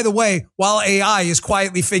truth. By the way, while AI is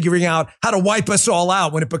quietly figuring out how to wipe us all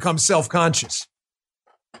out when it becomes self-conscious,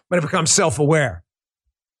 when it becomes self-aware.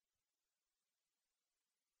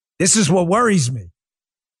 This is what worries me.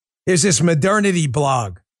 Here's this modernity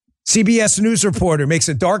blog. CBS News reporter makes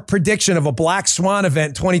a dark prediction of a Black Swan event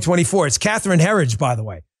in 2024. It's Catherine Herridge, by the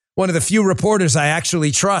way, one of the few reporters I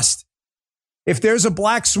actually trust. If there's a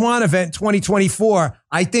Black Swan event in 2024,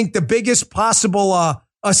 I think the biggest possible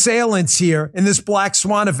assailants here in this Black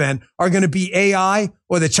Swan event are going to be AI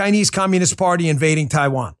or the Chinese Communist Party invading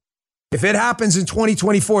Taiwan. If it happens in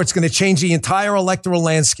 2024, it's going to change the entire electoral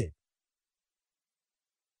landscape.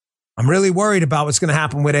 I'm really worried about what's going to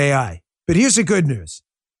happen with AI. But here's the good news.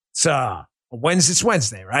 It's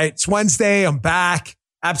Wednesday, right? It's Wednesday. I'm back.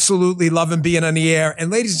 Absolutely loving being on the air. And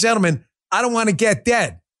ladies and gentlemen, I don't want to get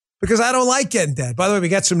dead because I don't like getting dead. By the way, we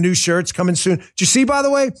got some new shirts coming soon. Did you see, by the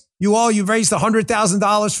way, you've raised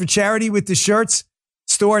 $100,000 for charity with the shirts?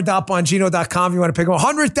 Store.bongino.com if you want to pick them up.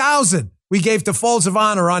 $100,000 we gave to Folds of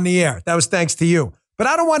Honor on the air. That was thanks to you. But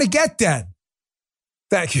I don't want to get dead.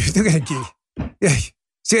 Thank you. Look at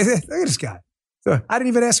See, look at this guy. So I didn't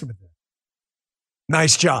even ask him that.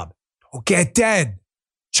 Nice job. Don't get dead.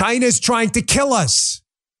 China's trying to kill us.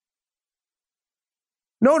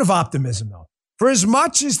 Note of optimism, though. For as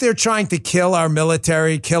much as they're trying to kill our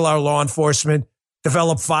military, kill our law enforcement,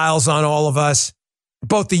 develop files on all of us,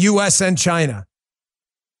 both the U.S. and China.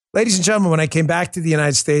 Ladies and gentlemen, when I came back to the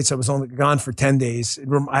United States, I was only gone for 10 days.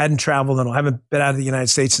 I hadn't traveled and I haven't been out of the United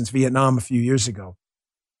States since Vietnam a few years ago.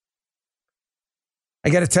 I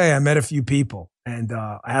got to tell you, I met a few people and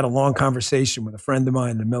I had a long conversation with a friend of mine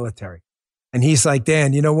in the military. And he's like,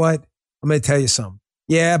 Dan, you know what? I'm going to tell you something.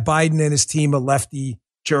 Yeah, Biden and his team of lefty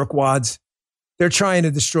jerkwads, they're trying to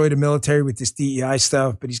destroy the military with this DEI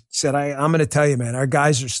stuff. But he said, I'm going to tell you, man, our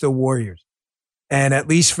guys are still warriors. And at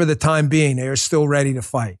least for the time being, they are still ready to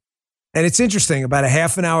fight. And it's interesting. About a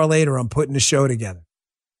half an hour later, I'm putting the show together.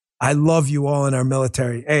 I love you all in our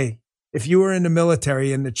military. Hey, if you were in the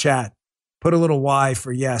military in the chat, put a little Y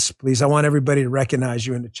for yes, please. I want everybody to recognize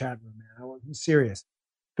you in the chat room, man. I'm serious.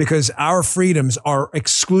 Because our freedoms are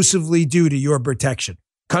exclusively due to your protection.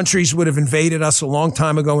 Countries would have invaded us a long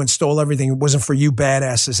time ago and stole everything. It wasn't for you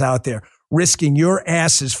badasses out there risking your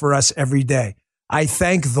asses for us every day. I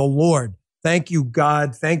thank the Lord. Thank you,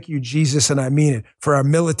 God. Thank you, Jesus. And I mean it for our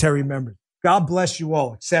military members. God bless you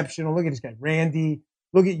all. Exceptional. Look at this guy, Randy.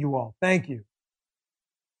 Look at you all. Thank you.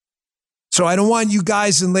 So I don't want you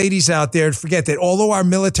guys and ladies out there to forget that although our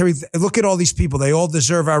military, look at all these people, they all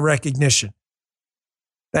deserve our recognition.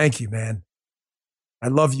 Thank you, man. I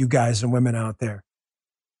love you guys and women out there.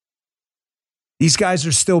 These guys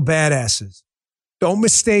are still badasses. Don't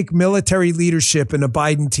mistake military leadership in the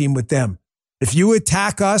Biden team with them. If you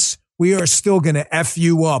attack us, we are still going to F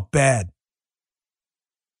you up bad.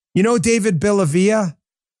 You know David Billavia?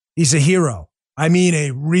 He's a hero. I mean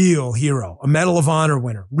a real hero, a Medal of Honor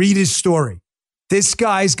winner. Read his story. This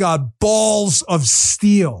guy's got balls of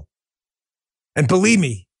steel. And believe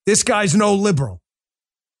me, this guy's no liberal.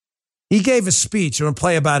 He gave a speech. I'm going to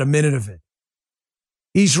play about a minute of it.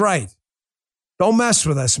 He's right. Don't mess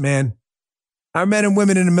with us, man. Our men and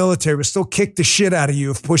women in the military will still kick the shit out of you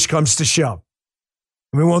if push comes to shove.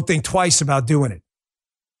 And we won't think twice about doing it.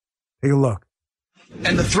 Take a look.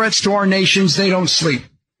 And the threats to our nations, they don't sleep.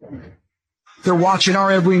 They're watching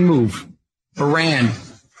our every move. Iran,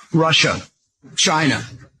 Russia, China,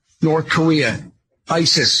 North Korea,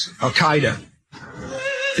 ISIS, Al-Qaeda.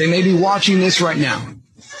 They may be watching this right now.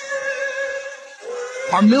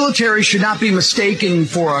 Our military should not be mistaken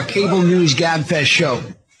for a cable news gabfest show.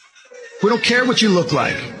 We don't care what you look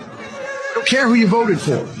like. We don't care who you voted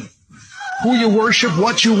for, who you worship,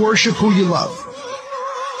 what you worship, who you love.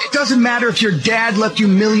 It doesn't matter if your dad left you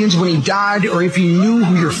millions when he died or if you knew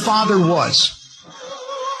who your father was.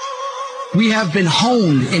 We have been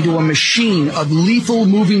honed into a machine of lethal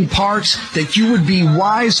moving parts that you would be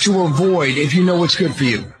wise to avoid if you know what's good for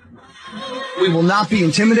you. We will not be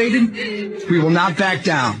intimidated. We will not back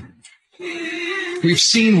down. We've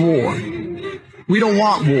seen war. We don't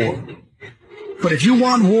want war. But if you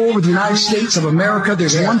want war with the United States of America,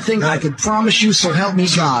 there's one thing I can promise you, so help me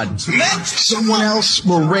God. Someone else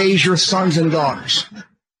will raise your sons and daughters.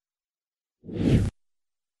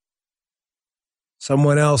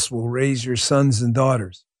 Someone else will raise your sons and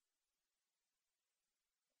daughters.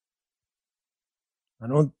 I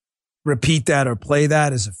don't repeat that or play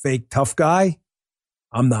that as a fake tough guy.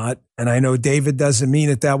 I'm not. And I know David doesn't mean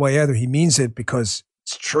it that way either. He means it because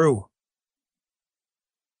it's true.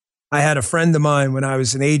 I had a friend of mine when I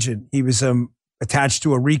was an agent. He was attached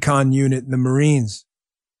to a recon unit in the Marines.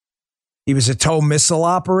 He was a TOW missile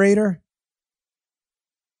operator.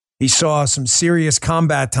 He saw some serious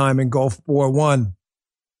combat time in Gulf War I.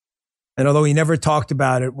 And although he never talked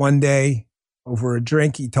about it, one day over a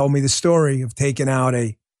drink, he told me the story of taking out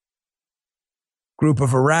a group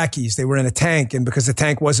of Iraqis. They were in a tank, and because the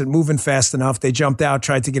tank wasn't moving fast enough, they jumped out,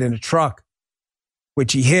 tried to get in a truck,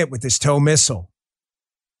 which he hit with this TOW missile,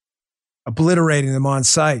 obliterating them on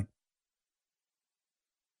sight.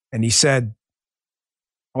 And he said,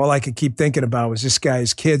 all I could keep thinking about was this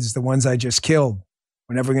guy's kids, the ones I just killed.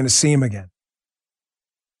 We're never going to see him again.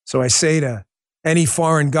 So I say to any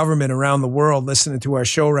foreign government around the world listening to our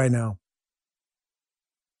show right now,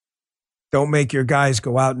 Don't make your guys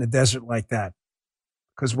go out in the desert like that,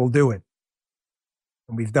 because we'll do it.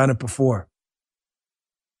 And we've done it before.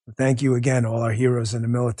 So thank you again, all our heroes in the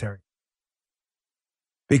military.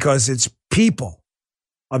 Because it's people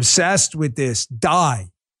obsessed with this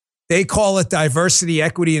DIE. They call it diversity,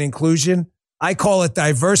 equity, and inclusion. I call it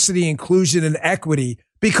diversity, inclusion, and equity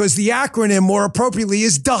because the acronym more appropriately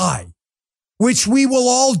is DIE, which we will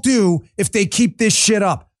all do if they keep this shit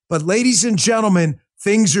up. But ladies and gentlemen,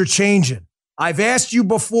 things are changing. I've asked you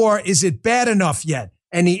before, is it bad enough yet?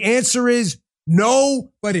 And the answer is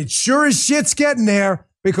no, but it sure as shit's getting there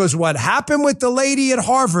because what happened with the lady at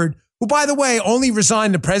Harvard, who, by the way, only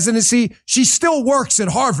resigned the presidency, she still works at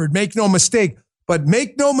Harvard, make no mistake. But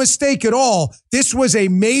make no mistake at all, this was a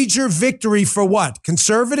major victory for what?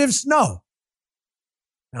 Conservatives? No.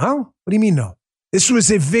 No? What do you mean no? This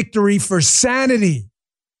was a victory for sanity.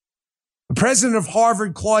 The president of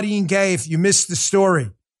Harvard, Claudine Gay, if you missed the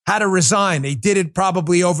story, had to resign. They did it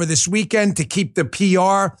probably over this weekend to keep the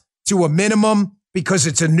PR to a minimum because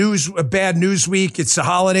it's a bad news week. It's the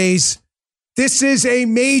holidays. This is a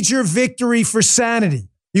major victory for sanity.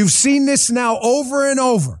 You've seen this now over and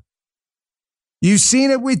over. You've seen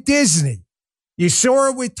it with Disney. You saw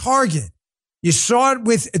it with Target. You saw it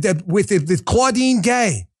with Claudine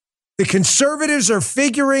Gay. The conservatives are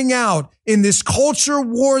figuring out in this culture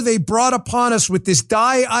war they brought upon us with this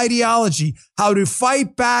DIE ideology how to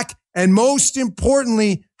fight back and most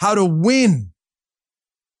importantly, how to win.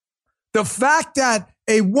 The fact that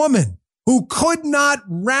a woman who could not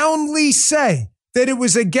roundly say that it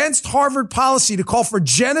was against Harvard policy to call for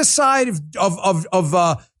genocide of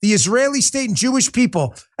the Israeli state and Jewish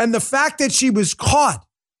people, and the fact that she was caught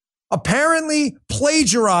apparently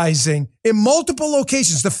plagiarizing in multiple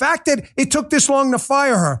locations, the fact that it took this long to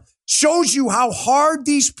fire her shows you how hard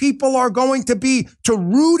these people are going to be to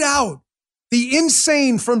root out the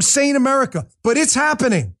insane from sane America. But it's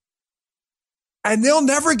happening. And they'll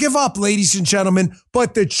never give up, ladies and gentlemen.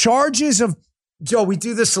 But the charges of, Joe, we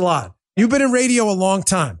do this a lot. You've been in radio a long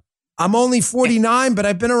time. I'm only 49, but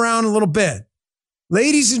I've been around a little bit.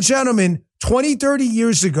 Ladies and gentlemen, 20, 30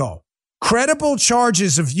 years ago, credible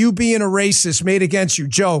charges of you being a racist made against you.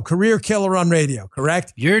 Joe, career killer on radio,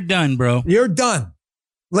 correct? You're done, bro. You're done.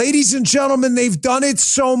 Ladies and gentlemen, they've done it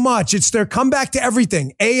so much. It's their comeback to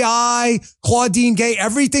everything. AI, Claudine Gay,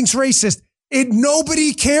 everything's racist.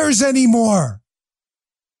 Nobody cares anymore.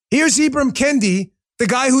 Here's Ibram Kendi, the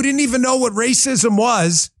guy who didn't even know what racism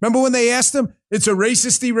was. Remember when they asked him? It's a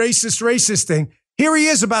racist thing. Here he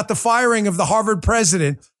is about the firing of the Harvard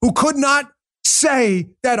president who could not say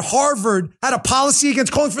that Harvard had a policy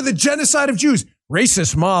against calling for the genocide of Jews.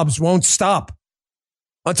 Racist mobs won't stop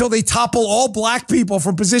until they topple all black people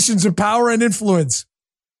from positions of power and influence.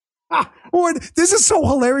 Or this is so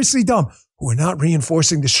hilariously dumb. We're not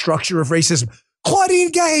reinforcing the structure of racism.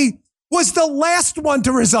 Claudine Gay was the last one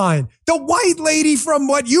to resign. The white lady from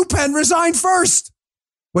UPenn resigned first.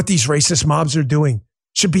 What these racist mobs are doing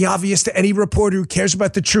should be obvious to any reporter who cares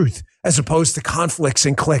about the truth, as opposed to conflicts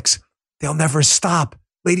and cliques. They'll never stop.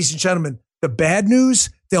 Ladies and gentlemen, the bad news,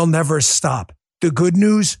 they'll never stop. The good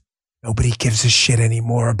news, nobody gives a shit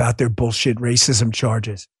anymore about their bullshit racism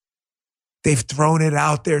charges. They've thrown it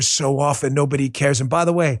out there so often, nobody cares. And by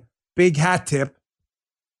the way, big hat tip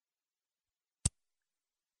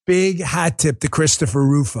to Christopher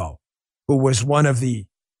Rufo, who was one of the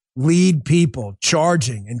lead people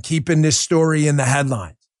charging and keeping this story in the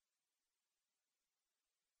headlines.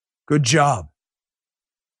 Good job.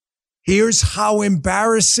 Here's how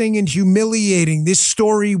embarrassing and humiliating this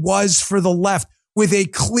story was for the left, with a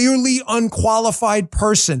clearly unqualified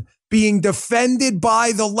person being defended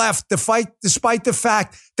by the left, despite the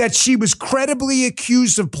fact that she was credibly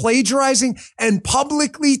accused of plagiarizing and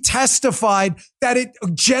publicly testified that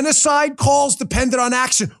genocide calls depended on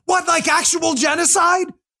action. What, like actual genocide?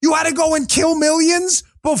 You had to go and kill millions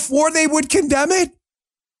before they would condemn it?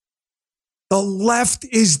 The left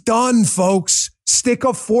is done, folks. Stick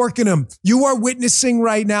a fork in them. You are witnessing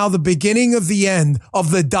right now the beginning of the end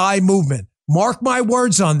of the DIE movement. Mark my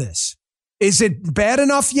words on this. Is it bad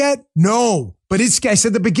enough yet? No. But I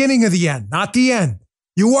said the beginning of the end, not the end.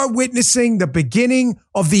 You are witnessing the beginning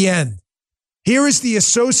of the end. Here is the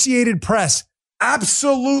Associated Press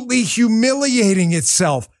absolutely humiliating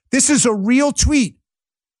itself. This is a real tweet.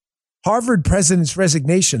 Harvard president's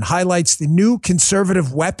resignation highlights the new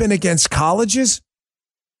conservative weapon against colleges.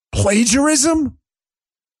 Plagiarism?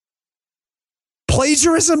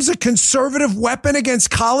 Plagiarism's a conservative weapon against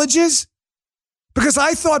colleges? Because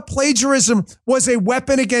I thought plagiarism was a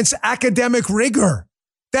weapon against academic rigor.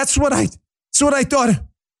 That's what I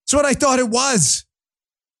thought it was.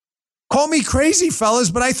 Call me crazy,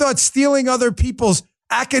 fellas, but I thought stealing other people's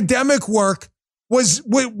academic work was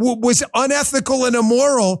unethical and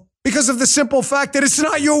immoral because of the simple fact that it's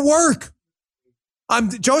not your work.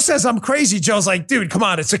 Joe says I'm crazy. Joe's like, dude, come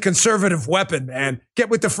on. It's a conservative weapon, man. Get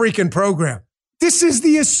with the freaking program. This is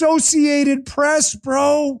the Associated Press,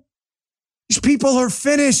 bro. These people are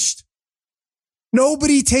finished.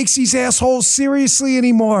 Nobody takes these assholes seriously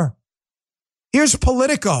anymore. Here's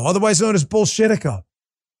Politico, otherwise known as Bullshitico.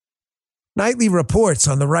 Nightly reports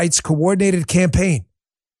on the right's coordinated campaign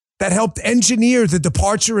that helped engineer the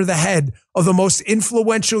departure of the head of the most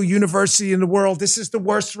influential university in the world. This is the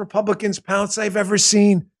worst Republicans pounce I've ever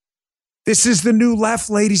seen. This is the new left,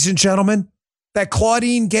 ladies and gentlemen. That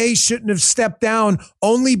Claudine Gay shouldn't have stepped down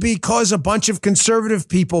only because a bunch of conservative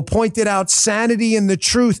people pointed out sanity and the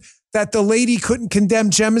truth that the lady couldn't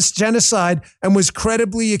condemn genocide and was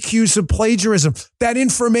credibly accused of plagiarism. That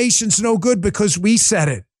information's no good because we said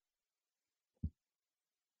it.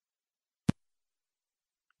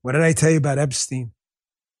 What did I tell you about Epstein?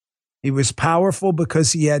 He was powerful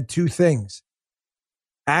because he had two things: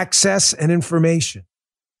 access and information.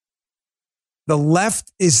 The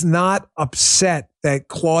left is not upset that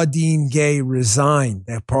Claudine Gay resigned,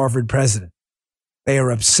 that Harvard president. They are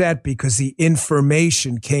upset because the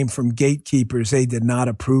information came from gatekeepers they did not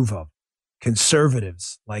approve of,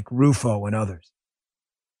 conservatives like Rufo and others.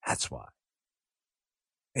 That's why.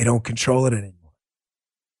 They don't control it anymore.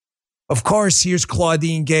 Of course, here's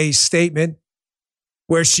Claudine Gay's statement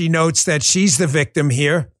where she notes that she's the victim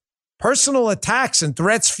here. Personal attacks and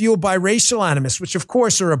threats fueled by racial animus, which of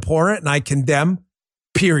course are abhorrent and I condemn,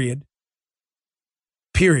 period.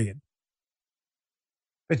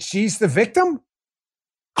 But she's the victim?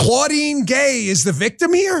 Claudine Gay is the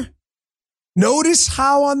victim here? Notice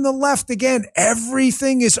how on the left, again,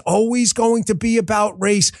 everything is always going to be about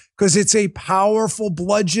race because it's a powerful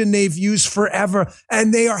bludgeon they've used forever.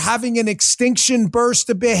 And they are having an extinction burst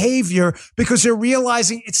of behavior because they're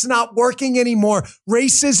realizing it's not working anymore.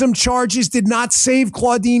 Racism charges did not save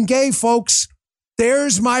Claudine Gay, folks.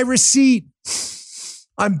 There's my receipt.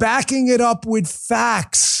 I'm backing it up with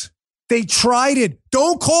facts. They tried it.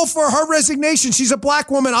 Don't call for her resignation. She's a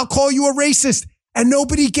black woman. I'll call you a racist. And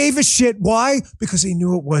nobody gave a shit. Why? Because they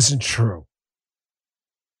knew it wasn't true.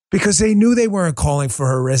 Because they knew they weren't calling for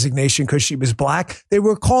her resignation because she was black. They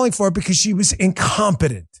were calling for it because she was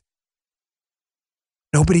incompetent.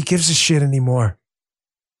 Nobody gives a shit anymore.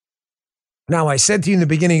 Now, I said to you in the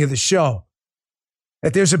beginning of the show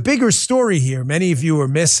that there's a bigger story here many of you are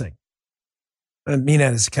missing. I mean,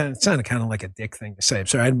 that is it sounded kind of like a dick thing to say. I'm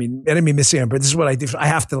sorry. I didn't mean missing it, but this is what I do. I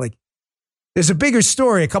have to there's a bigger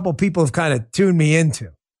story a couple of people have kind of tuned me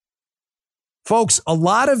into. Folks, a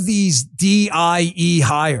lot of these DIE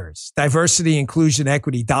hires, diversity, inclusion,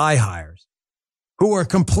 equity, DIE hires, who are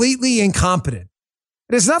completely incompetent,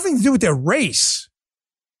 it has nothing to do with their race.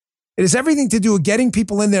 It has everything to do with getting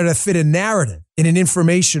people in there to fit a narrative in an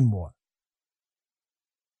information war.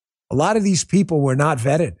 A lot of these people were not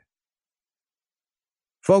vetted.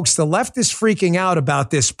 Folks, the left is freaking out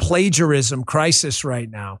about this plagiarism crisis right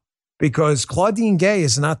now because Claudine Gay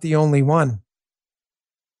is not the only one.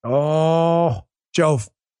 Oh, Joe,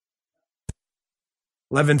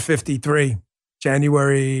 11:53,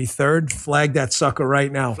 January 3rd. Flag that sucker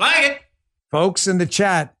right now. Flag it. Folks in the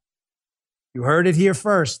chat, you heard it here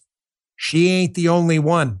first. She ain't the only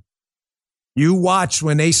one. You watch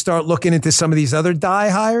when they start looking into some of these other DIE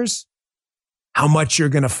hires, how much you're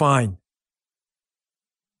going to find.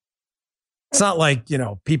 It's not like,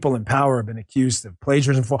 people in power have been accused of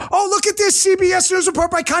plagiarism for. Oh, look at this CBS News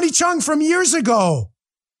report by Connie Chung from years ago.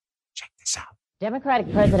 Check this out.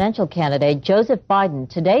 Democratic presidential candidate Joseph Biden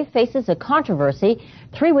today faces a controversy.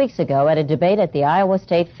 3 weeks ago at a debate at the Iowa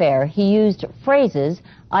State Fair, he used phrases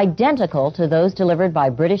identical to those delivered by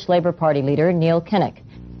British Labour Party leader Neil Kinnock.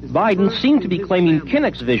 Biden seemed to be claiming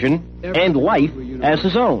Kinnock's vision and life as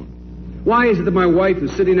his own. Why is it that my wife,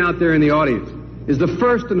 who's sitting out there in the audience, is the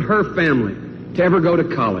first in her family to ever go to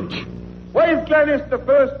college? Why is Gladys the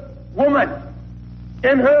first woman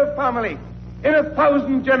in her family in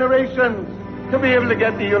 1,000 generations to be able to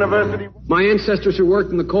get to university? My ancestors who worked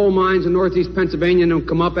in the coal mines in northeast Pennsylvania don't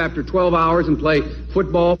come up after 12 hours and play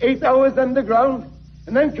football. 8 hours underground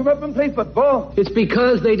and then come up and play football. It's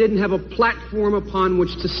because they didn't have a platform upon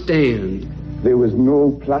which to stand. There was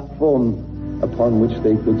no platform upon which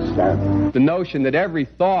they could stand. The notion that every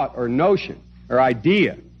thought or notion or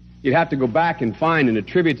idea you'd have to go back and find and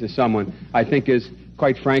attribute to someone, I think is,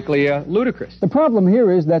 quite frankly, ludicrous. The problem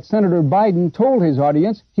here is that Senator Biden told his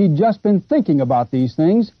audience he'd just been thinking about these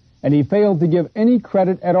things, and he failed to give any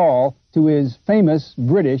credit at all to his famous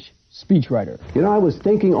British speechwriter. You know, I was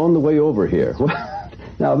thinking on the way over here.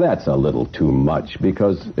 Now, that's a little too much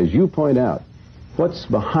because, as you point out, what's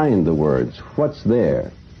behind the words? What's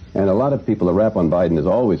there? And a lot of people, the rap on Biden has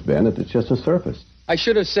always been that it's just a surface. I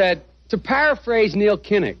should have said, to paraphrase Neil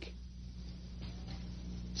Kinnock,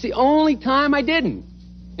 it's the only time I didn't,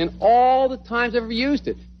 and all the times I've ever used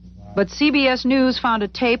it. But CBS News found a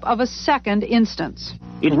tape of a second instance.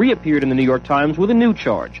 It reappeared in the New York Times with a new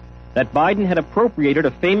charge, that Biden had appropriated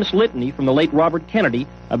a famous litany from the late Robert Kennedy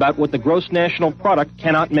about what the gross national product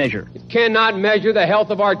cannot measure. It cannot measure the health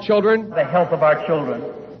of our children. The health of our children.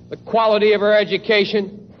 The quality of our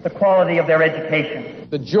education. The quality of their education.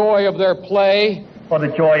 The joy of their play. Or the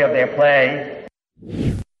joy of their play.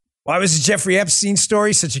 Why was the Jeffrey Epstein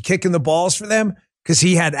story such a kick in the balls for them? Because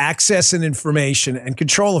he had access and information and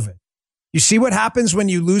control of it. You see what happens when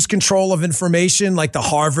you lose control of information like the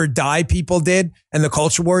Harvard Die people did and the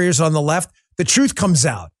culture warriors on the left? The truth comes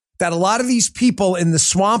out that a lot of these people in the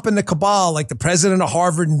swamp and the cabal, like the president of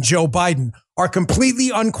Harvard and Joe Biden, are completely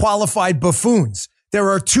unqualified buffoons. There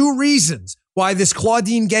are two reasons why this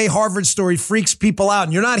Claudine Gay Harvard story freaks people out.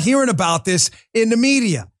 And you're not hearing about this in the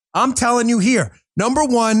media. I'm telling you here. Number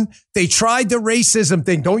one, they tried the racism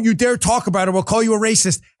thing. Don't you dare talk about it. We'll call you a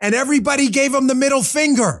racist. And everybody gave them the middle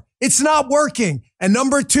finger. It's not working. And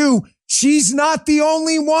number two, she's not the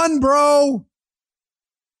only one, bro.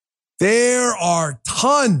 There are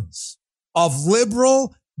tons of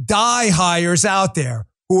liberal die-hires out there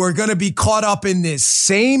who are going to be caught up in this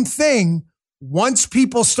same thing once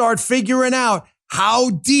people start figuring out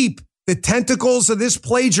how deep the tentacles of this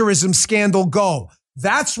plagiarism scandal go.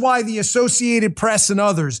 That's why the Associated Press and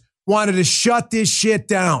others wanted to shut this shit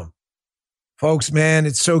down. Folks, man,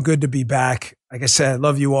 it's so good to be back. Like I said, I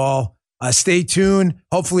love you all. Stay tuned.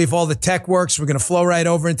 Hopefully, if all the tech works, we're going to flow right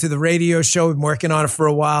over into the radio show. We've been working on it for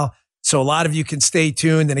a while. So a lot of you can stay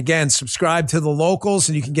tuned. And again, subscribe to the locals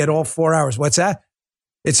and you can get all 4 hours. What's that?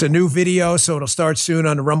 It's a new video, so it'll start soon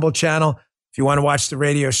on the Rumble channel. If you want to watch the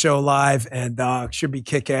radio show live, and it should be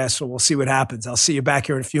kick-ass, so we'll see what happens. I'll see you back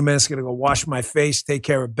here in a few minutes. Going to go wash my face, take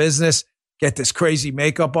care of business, get this crazy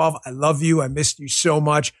makeup off. I love you. I missed you so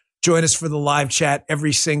much. Join us for the live chat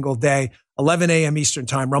every single day, 11 a.m. Eastern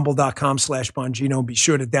time, rumble.com/Bongino. Be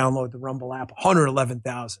sure to download the Rumble app,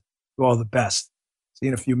 111,000. Do all the best. See you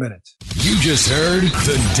in a few minutes. You just heard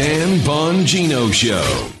the Dan Bongino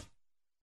Show.